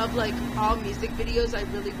of like all music videos I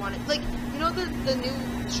really wanted. Like, you know, the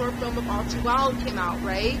new short film of All Too Well came out,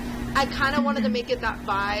 right? I kind of wanted to make it that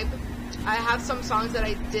vibe. I have some songs that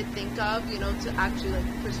I did think of, you know, to actually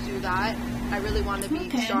like pursue that. I really want to be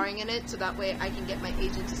starring in it, so that way I can get my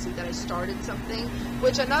agent to see that I started something.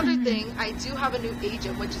 Which, another thing, I do have a new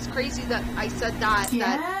agent, which is crazy that I said that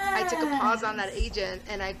I took a pause on that agent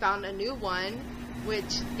and I found a new one,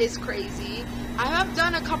 which is crazy. I have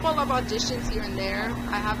done a couple of auditions here and there.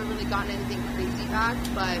 I haven't really gotten anything crazy back,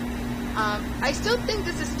 but I still think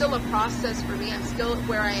this is still a process for me. I'm still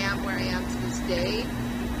where I am to this day.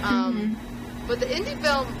 But the indie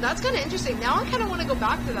film, that's kind of interesting. Now I kind of want to go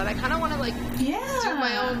back to that. I kind of want to do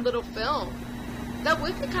my own little film. That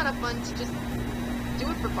would be kind of fun to just do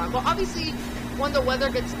it for fun. Well, obviously, when the weather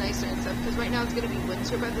gets nicer and stuff, because right now it's going to be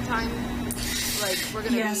winter by the time we're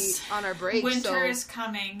going to be on our break. Winter is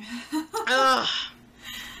coming.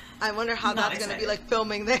 I wonder how that's going to be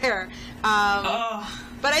filming there.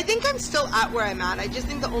 But I think I'm still at where I'm at. I just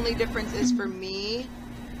think the only difference is for me,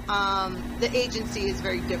 the agency is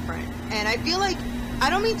very different. And I feel like, I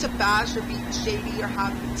don't mean to bash or be shady or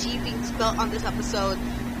have tea being spilled on this episode,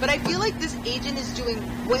 but I feel like this agent is doing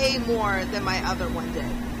way more than my other one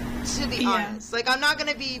did, to be honest. I'm not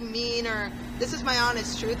going to be mean, or this is my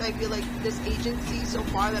honest truth. I feel like this agency so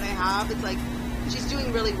far that I have, it's she's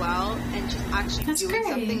doing really well, and she's actually doing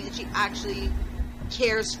something, and she actually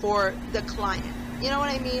cares for the client. You know what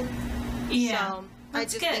I mean? Yeah. So I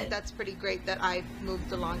just think that's pretty great that I've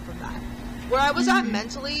moved along from that. Where I was at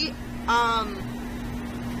mentally,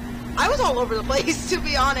 I was all over the place, to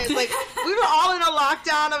be honest. We were all in a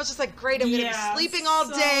lockdown. I was just great, I'm going to be sleeping all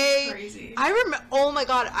day. Crazy. Oh my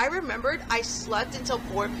God, I remembered I slept until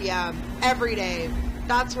 4 p.m. every day.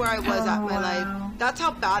 That's where I was at my life. That's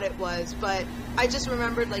how bad it was. But I just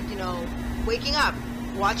remembered, waking up,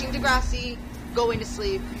 watching Degrassi, going to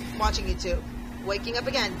sleep, watching YouTube, waking up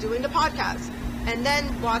again, doing the podcast, and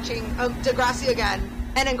then watching Degrassi again,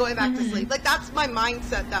 and then going back to sleep. That's my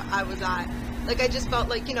mindset that I was at. I just felt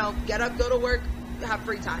get up, go to work, have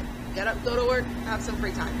free time. Get up, go to work, have some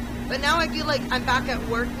free time. But now I feel like I'm back at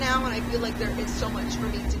work now, and I feel like there is so much for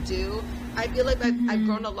me to do. I feel like I've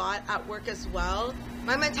grown a lot at work as well.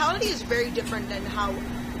 My mentality is very different than how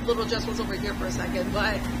little Jess was over here for a second,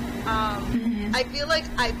 but I feel like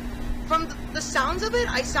from the sounds of it,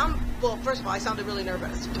 I sound, well, first of all, I sounded really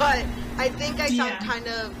nervous, but I think I sound kind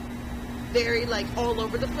of very all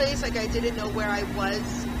over the place. I didn't know where I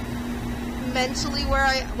was mentally, where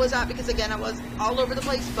I was at, because again, I was all over the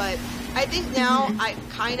place. But I think now I'm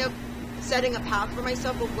kind of setting a path for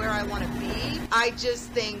myself of where I want to be. I just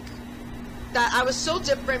think that I was so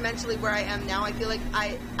different mentally where I am now. I feel like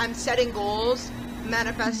I'm setting goals,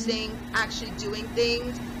 manifesting, actually doing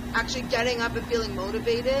things, actually getting up and feeling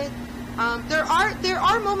motivated. There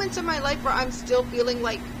are moments in my life where I'm still feeling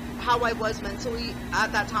like how I was mentally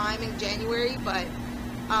at that time in January, but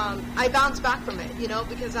I bounce back from it,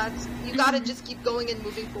 because that's, you gotta just keep going and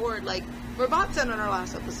moving forward. We're about 10 on our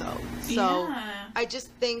last episode, so I just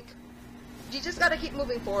think you just gotta keep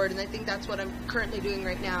moving forward, and I think that's what I'm currently doing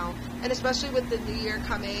right now. And especially with the new year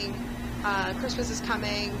coming, Christmas is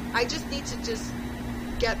coming, I just need to just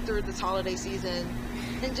get through this holiday season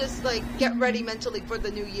and just get ready mentally for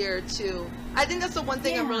the new year too. I think that's the one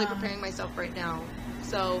thing I'm really preparing myself right now.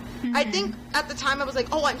 So I think at the time I was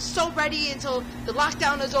oh, I'm so ready until the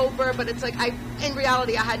lockdown is over, but it's in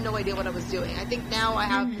reality I had no idea what I was doing. I think now I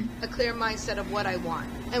have a clear mindset of what I want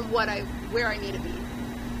and where I need to be.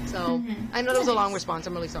 So I know that was a long response.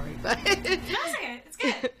 I'm really sorry, but no, it's okay. It's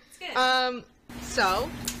good. It's good. So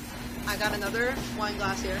I got another wine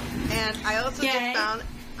glass here, and I also just found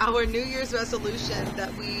our New Year's resolution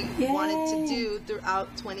that we wanted to do throughout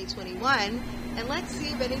 2021, and let's see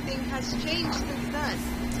if anything has changed since then.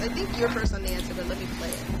 So I think you're first on the answer, but let me play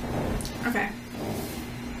it. Okay.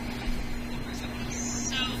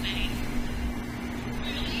 So many.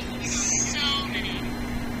 So many.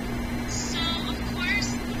 So, of course,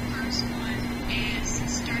 the first one is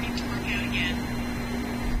starting to work out again.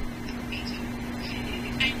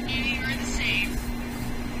 I knew you were the same.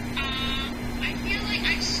 I feel like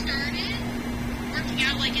I started working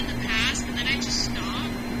out in the past, and then I just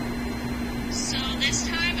stopped. So this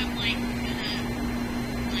time I'm gonna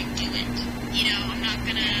do it. I'm not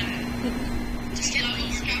gonna just get out and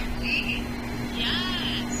work out.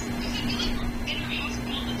 Yes. Because I feel like we're in our house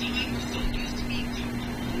all the time. We're so used to being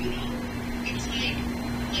comfortable,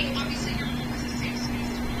 It's obviously your home is a safe space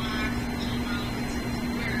to relax and chill out.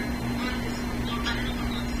 We're on this, I don't know how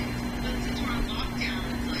long it is, but since we're on lockdown,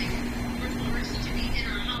 it's we're forced to be in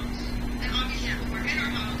our house. And obviously when we're in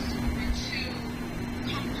our house, we're too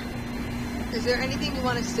comfortable. Is there anything you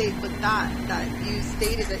want to state with that you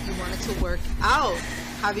stated that you wanted to work out?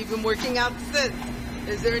 Have you been working out since?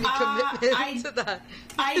 Is there any commitment to that?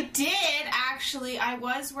 I did, actually. I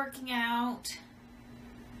was working out,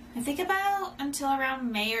 I think about until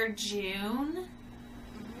around May or June.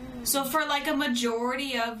 So for a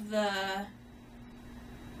majority of the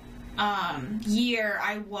year,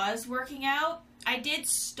 I was working out. I did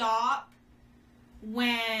stop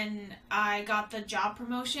when I got the job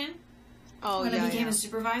promotion. When I became a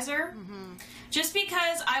supervisor. Just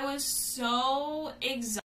because I was so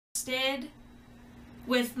exhausted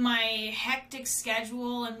with my hectic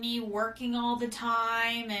schedule and me working all the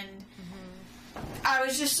time, and I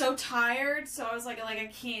was just so tired, so I was like I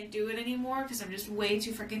can't do it anymore because I'm just way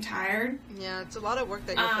too freaking tired. Yeah, it's a lot of work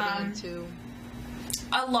that you're putting into.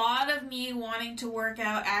 A lot of me wanting to work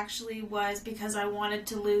out actually was because I wanted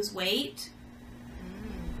to lose weight.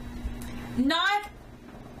 Not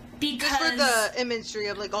because... Just for the imagery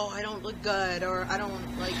of like, oh, I don't look good, or I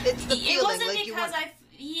don't, like, it's the feeling. It wasn't like because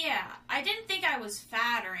I didn't think I was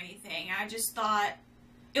fat or anything. I just thought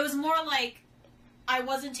it was more like I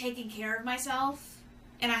wasn't taking care of myself,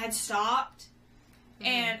 and I had stopped,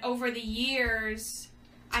 and over the years,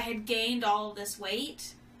 I had gained all of this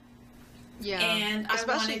weight. Yeah, and I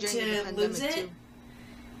wanted to lose it. Too.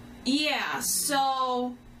 Yeah,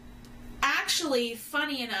 so actually,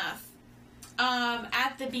 funny enough,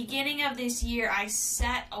 at the beginning of this year, I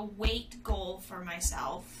set a weight goal for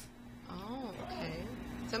myself. Oh, okay.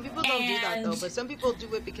 Some people don't do that though, but some people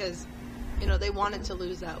do it because, you know, they wanted to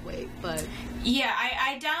lose that weight. But yeah,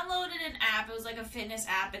 I downloaded an app. It was like a fitness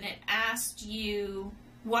app, and it asked you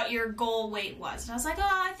what your goal weight was. And I was like, oh,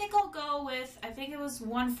 I think I'll go with, I think it was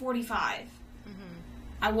 145.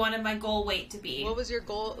 I wanted my goal weight to be. What was your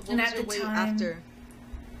goal? What was your weight after?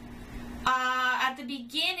 At the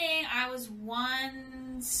beginning, I was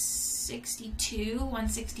 162,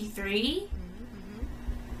 163.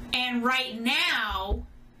 And right now,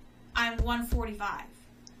 I'm 145.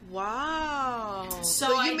 Wow.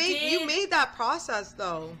 So you made that process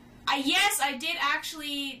though. Yes, I did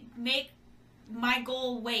actually make my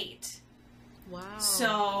goal weight. Wow.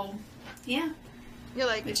 So, yeah. You're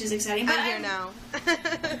like, which is exciting. I'm here now.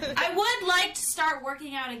 I would like to start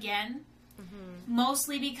working out again,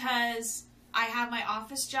 mostly because I have my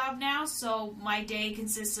office job now, so my day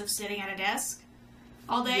consists of sitting at a desk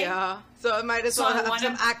all day. Yeah, so it might as well have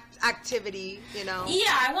some activity, you know.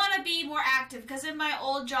 Yeah, I want to be more active, because in my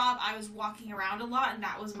old job, I was walking around a lot, and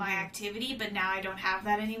that was my activity, but now I don't have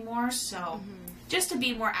that anymore, so just to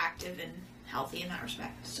be more active and healthy in that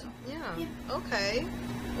respect. So yeah. Okay.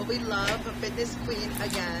 Well, we love a fitness queen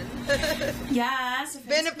again. Yes.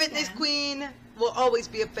 Been a fitness queen. Will always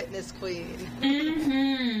be a fitness queen.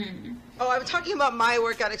 Oh, I'm talking about my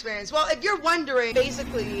workout experience. Well, if you're wondering,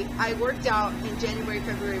 basically, I worked out in January,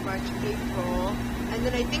 February, March, April, and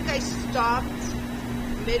then I think I stopped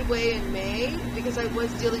midway in May because I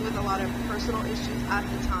was dealing with a lot of personal issues at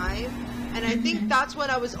the time. And I think that's when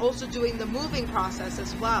I was also doing the moving process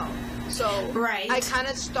as well. So I kind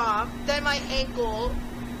of stopped. Then my ankle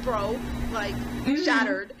broke, like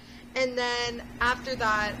shattered. And then after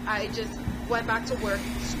that, I just went back to work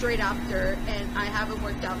straight after, and I haven't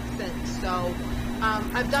worked out since. So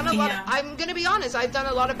I've done a lot. I'm going to be honest. I've done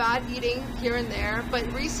a lot of bad eating here and there. But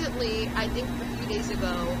recently, I think a few days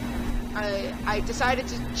ago, I decided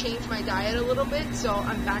to change my diet a little bit, so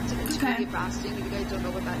I'm back to intermediate fasting. If you guys don't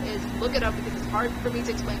know what that is, look it up because it's hard for me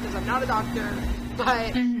to explain because I'm not a doctor, but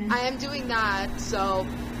I am doing that. So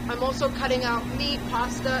I'm also cutting out meat,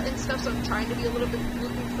 pasta, and stuff, so I'm trying to be a little bit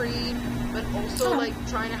gluten-free, but also like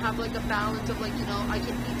trying to have like a balance of like, you know, I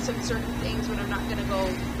can eat some certain things when I'm not going to go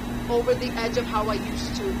over the edge of how I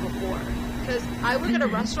used to before. Because I work at a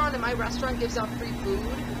restaurant, and my restaurant gives out free food,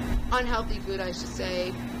 unhealthy food I should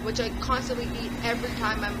say, which I constantly eat every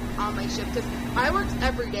time I'm on my shift because I work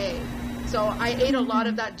every day. So I ate a lot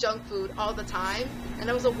of that junk food all the time, and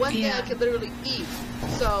that was the one thing I could literally eat.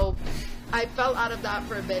 So I fell out of that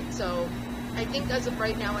for a bit. So I think as of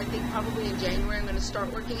right now, I think probably in January I'm going to start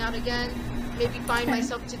working out again. Maybe find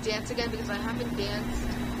myself to dance again because I haven't danced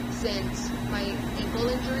since my ankle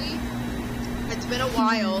injury. It's been a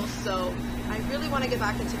while, so I really want to get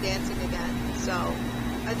back into dancing again. So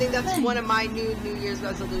I think that's one of my New Year's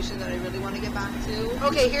resolutions that I really want to get back to.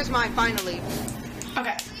 Okay, here's mine, finally.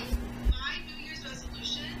 Okay. My New Year's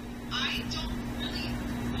resolution, I don't really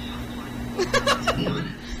have one, to be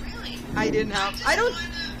honest. Really. I didn't have... I don't...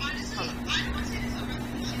 Honestly, I don't want to say this is a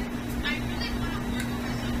resolution. I really want to work on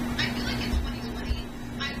myself. I feel like in 2020,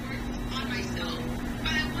 I worked on myself,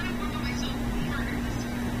 but I want to work on myself harder this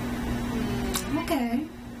year. Okay.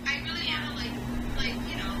 I really want to, like,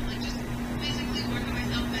 you know, like, just physically work on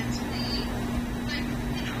myself mentally. Like,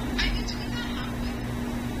 you know, I've been doing that halfway.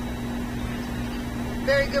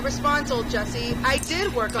 Very good response, old Jessie. I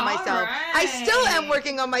did work on myself. Right. I still am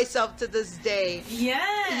working on myself to this day.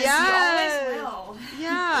 Yes. Yes. You always will.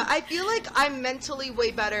 Yeah, I feel like I'm mentally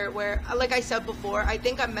way better where, like I said before, I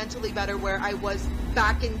think I'm mentally better where I was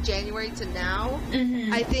back in January to now.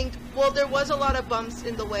 I think, well, there was a lot of bumps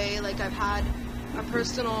in the way. Like I've had a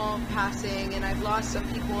personal passing, and I've lost some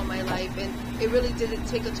people in my life, and it really didn't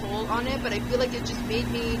take a toll on it, but I feel like it just made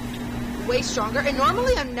me way stronger. And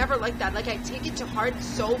normally I'm never like that. Like, I take it to heart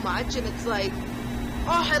so much, and it's like,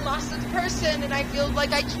 oh, I lost this person, and I feel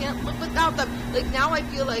like I can't live without them. Like, now I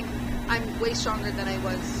feel like I'm way stronger than I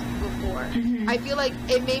was before. I feel like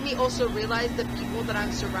it made me also realize the people that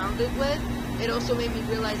I'm surrounded with. It also made me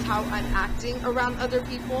realize how I'm acting around other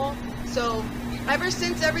people. So ever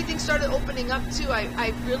since everything started opening up too,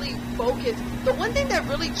 I really focused. The one thing that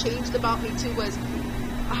really changed about me too was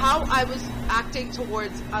how I was acting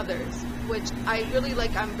towards others, which I really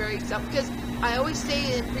like. I'm very because I always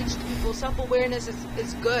say and preach to people, self-awareness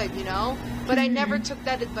is good, you know, but I never took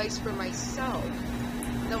that advice for myself.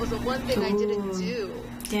 That was the one thing I didn't do.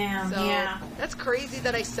 Damn, so, yeah. That's crazy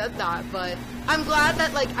that I said that, but I'm glad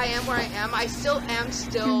that, like, I am where I am. I still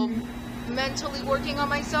am mentally working on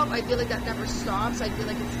myself. I feel like that never stops. I feel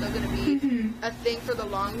like it's still going to be a thing for the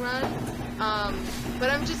long run. But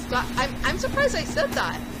I'm just glad. I'm surprised I said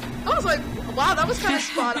that. I was like, wow, that was kind of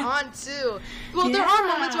spot on, too. Well, there are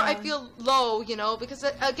moments where I feel low, you know, because,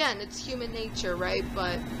 again, it's human nature, right?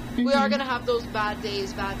 But we are going to have those bad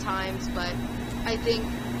days, bad times, but I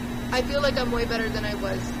feel like I'm way better than I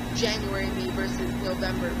was January me versus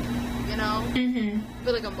November me, you know? I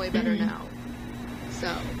feel like I'm way better now. So,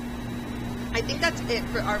 I think that's it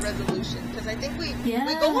for our resolution, because I think we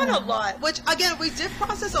go on a lot, which, again, we did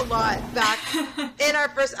process a lot back in our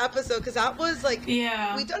first episode, because that was, like,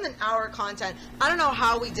 we done an hour content. I don't know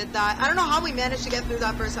how we did that. I don't know how we managed to get through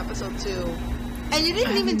that first episode, too. And you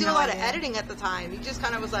didn't even do a lot of editing at the time. You just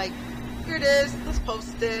kind of was like, here it is, let's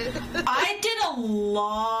post it. I did a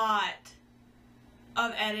lot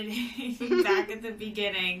of editing back at the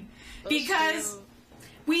beginning because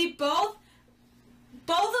we both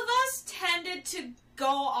of us tended to go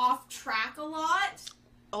off track a lot.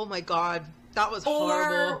 Oh my god, that was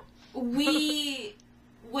horrible. Or we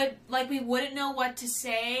wouldn't know what to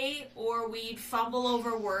say, or we'd fumble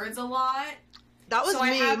over words a lot. That was so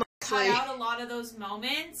me. I had to cut out a lot of those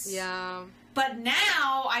moments. Yeah. But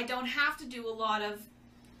now I don't have to do a lot of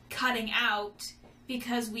cutting out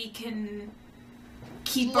because we can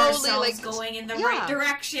keep ourselves going in the right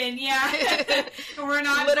direction. Yeah. We're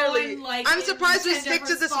not going like... I'm surprised we stick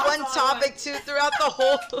to this one topic too throughout the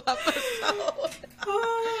whole episode.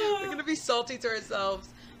 We're going to be salty to ourselves.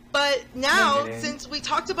 But now, since we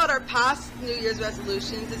talked about our past New Year's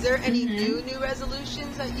resolutions, is there any new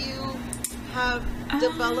resolutions that you have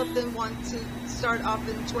developed and want to start off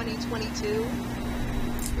in 2022?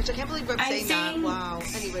 Which I can't believe I'm saying that. Wow.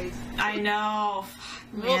 Anyways. I know.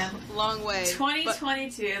 Man. Long way.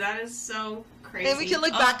 2022. That is so crazy. And we can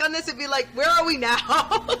look back on this and be like, where are we now?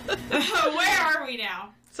 Where are we now?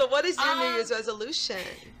 So what is your New Year's resolution?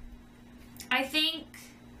 I think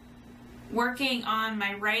working on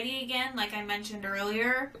my writing again, like I mentioned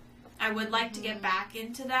earlier. I would like to get back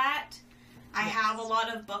into that. I have a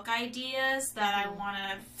lot of book ideas that I want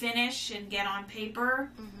to finish and get on paper.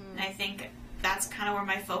 And I think that's kind of where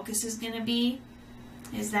my focus is going to be,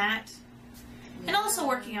 is that. And also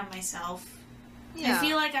working on myself. I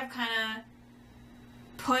feel like I've kind of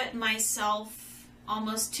put myself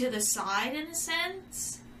almost to the side in a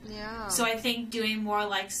sense. Yeah. So I think doing more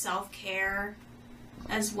like self-care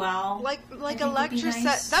as well. Like Electra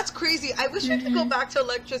said, that's crazy. I wish we could go back to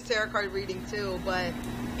Electra's tarot card reading too, but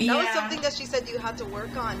that was something that she said you had to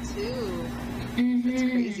work on too. That's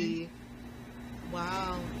crazy.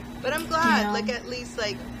 Wow. But I'm glad, like, at least,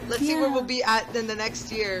 like, let's see where we'll be at in the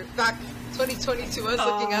next year. Back 2022 is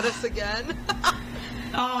looking at us again.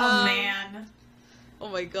 Man. Oh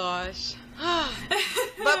my gosh.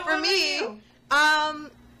 But for me, again,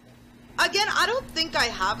 I don't think I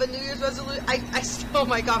have a New Year's resolution. I still, oh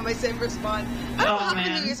my god, my same response. I don't have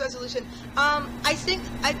a New Year's resolution. I think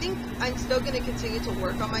I'm still going to continue to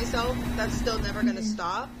work on myself. That's still never going to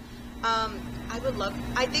stop.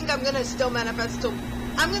 I think I'm going to still manifest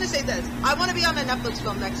I'm going to say this. I want to be on a Netflix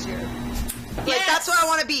film next year. Like, that's where I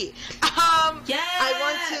want to be. I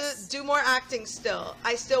want to do more acting still.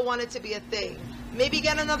 I still want it to be a thing. Maybe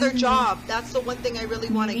get another job. That's the one thing I really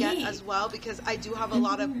want to get as well, because I do have a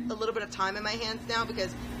little bit of time in my hands now,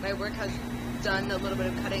 because my work has done a little bit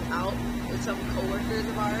of cutting out with some coworkers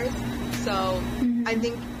of ours. So I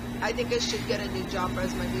think I should get a new job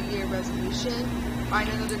as my New Year resolution. Find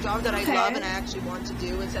another job that I love and I actually want to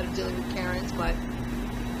do instead of dealing with Karens, but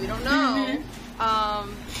we don't know.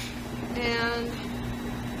 And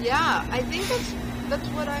yeah, I think that's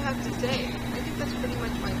what I have to say. I think that's pretty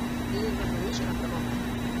much my New Year's resolution at the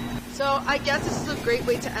moment. So I guess this is a great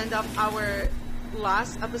way to end off our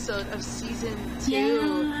last episode of season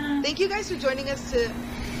 2. Thank you guys for joining us to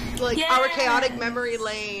like Yes. our chaotic memory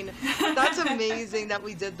lane. That's amazing that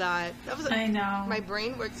we did that. That was I know. my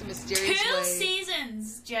brain works in mysterious 2 ways.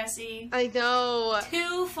 seasons, Jesse. I know.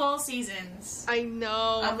 2 full seasons. I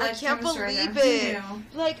know. Of I Legend can't of Astraea. believe it. Who knew?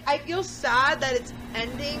 Like, I feel sad that it's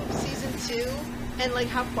ending season 2 and like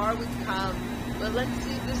how far we've come. But let's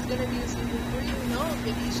see if there's gonna be a season 3. Who knows?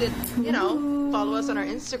 Maybe you should, follow us on our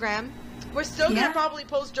Instagram. We're still gonna probably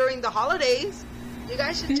post during the holidays. You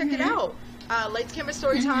guys should check it out. Lights, Camera,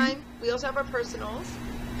 Story Time. We also have our personals.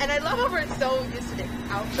 And I love how we're so used to the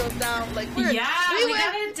outros now. Like, we we went,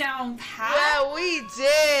 got it down pat. yeah, we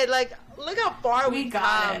did. Like, look how far We we've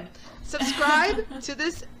got come. it. Subscribe to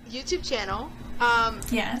this YouTube channel.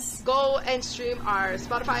 Yes. Go and stream our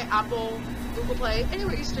Spotify, Apple, Google Play,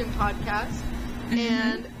 anywhere you stream podcasts.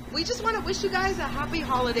 And we just want to wish you guys a happy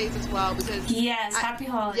holidays as well, because Yes, happy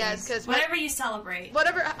holidays. yes, 'cause whatever you celebrate.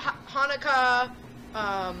 whatever Hanukkah,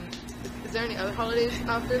 is there any other holidays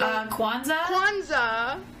after that? Kwanzaa,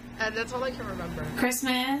 Kwanzaa, and that's all I can remember.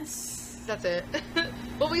 Christmas. That's it.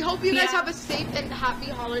 But we hope you guys Yeah. have a safe and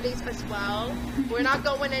happy holidays as well. We're not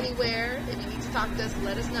going anywhere. If you need to talk to us,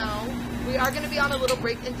 let us know. We are going to be on a little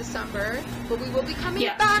break in December, but we will be coming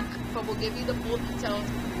back. But we'll give you the full details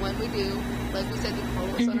when we do. Like we said, you can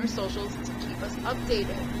follow us on our socials to keep us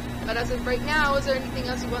updated. But as of right now, is there anything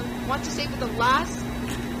else you want to say for the last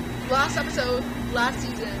episode, last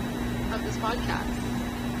season of this podcast?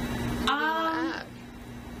 Anything you wanna add?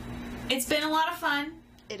 It's been a lot of fun.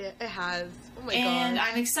 It has. Oh my And gosh.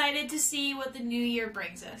 I'm excited to see what the new year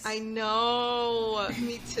brings us. I know.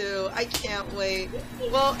 Me too. I can't wait.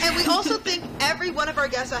 Well, and we also thank every one of our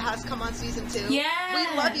guests that has come on season 2. Yes. We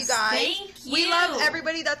love you guys. Thank We you. love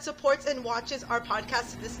everybody that supports and watches our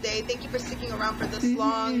podcast to this day. Thank you for sticking around for this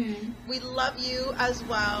long. We love you as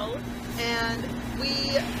well. And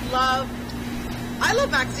I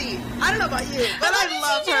love Maxine. I don't know about you, but I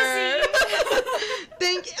love her.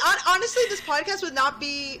 Honestly, this podcast would not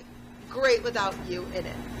be great without you in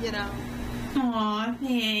it, you know? Aw,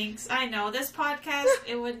 thanks. I know, this podcast,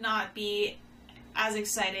 it would not be as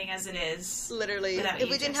exciting as it is. Literally. Without If you,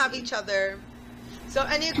 we didn't Jessie. have each other. So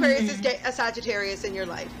any Aquarius is get a Sagittarius in your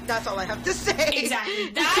life. That's all I have to say. Exactly.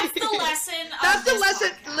 That's the lesson That's of the this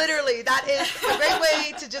lesson. podcast. Literally. That is a great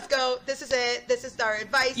way to just go, this is it. This is our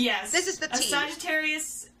advice. Yes. This is the A tea.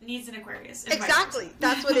 Sagittarius needs an Aquarius. and vice Exactly. versa.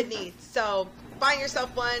 That's what it needs. So find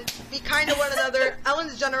yourself one. Be kind to one another.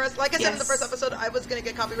 Ellen's generous. Like I said in the Yes. first episode, I was going to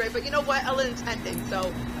get copyright. But you know what? Ellen's ending.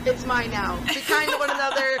 So it's mine now. Be kind to one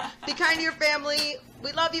another. Be kind to your family.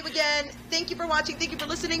 We love you again. Thank you for watching. Thank you for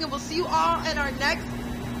listening. And we'll see you all in our next,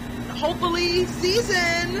 hopefully,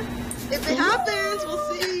 season. If it happens, we'll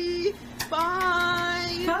see.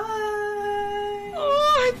 Bye. Bye.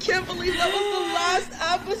 Oh, I can't believe that was the last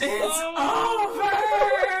episode. It's over.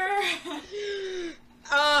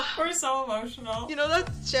 We're so emotional. You know that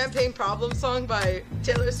Champagne Problem song by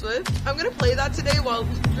Taylor Swift? I'm gonna play that today while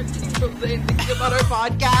drinking rosé and thinking about our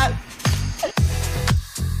podcast.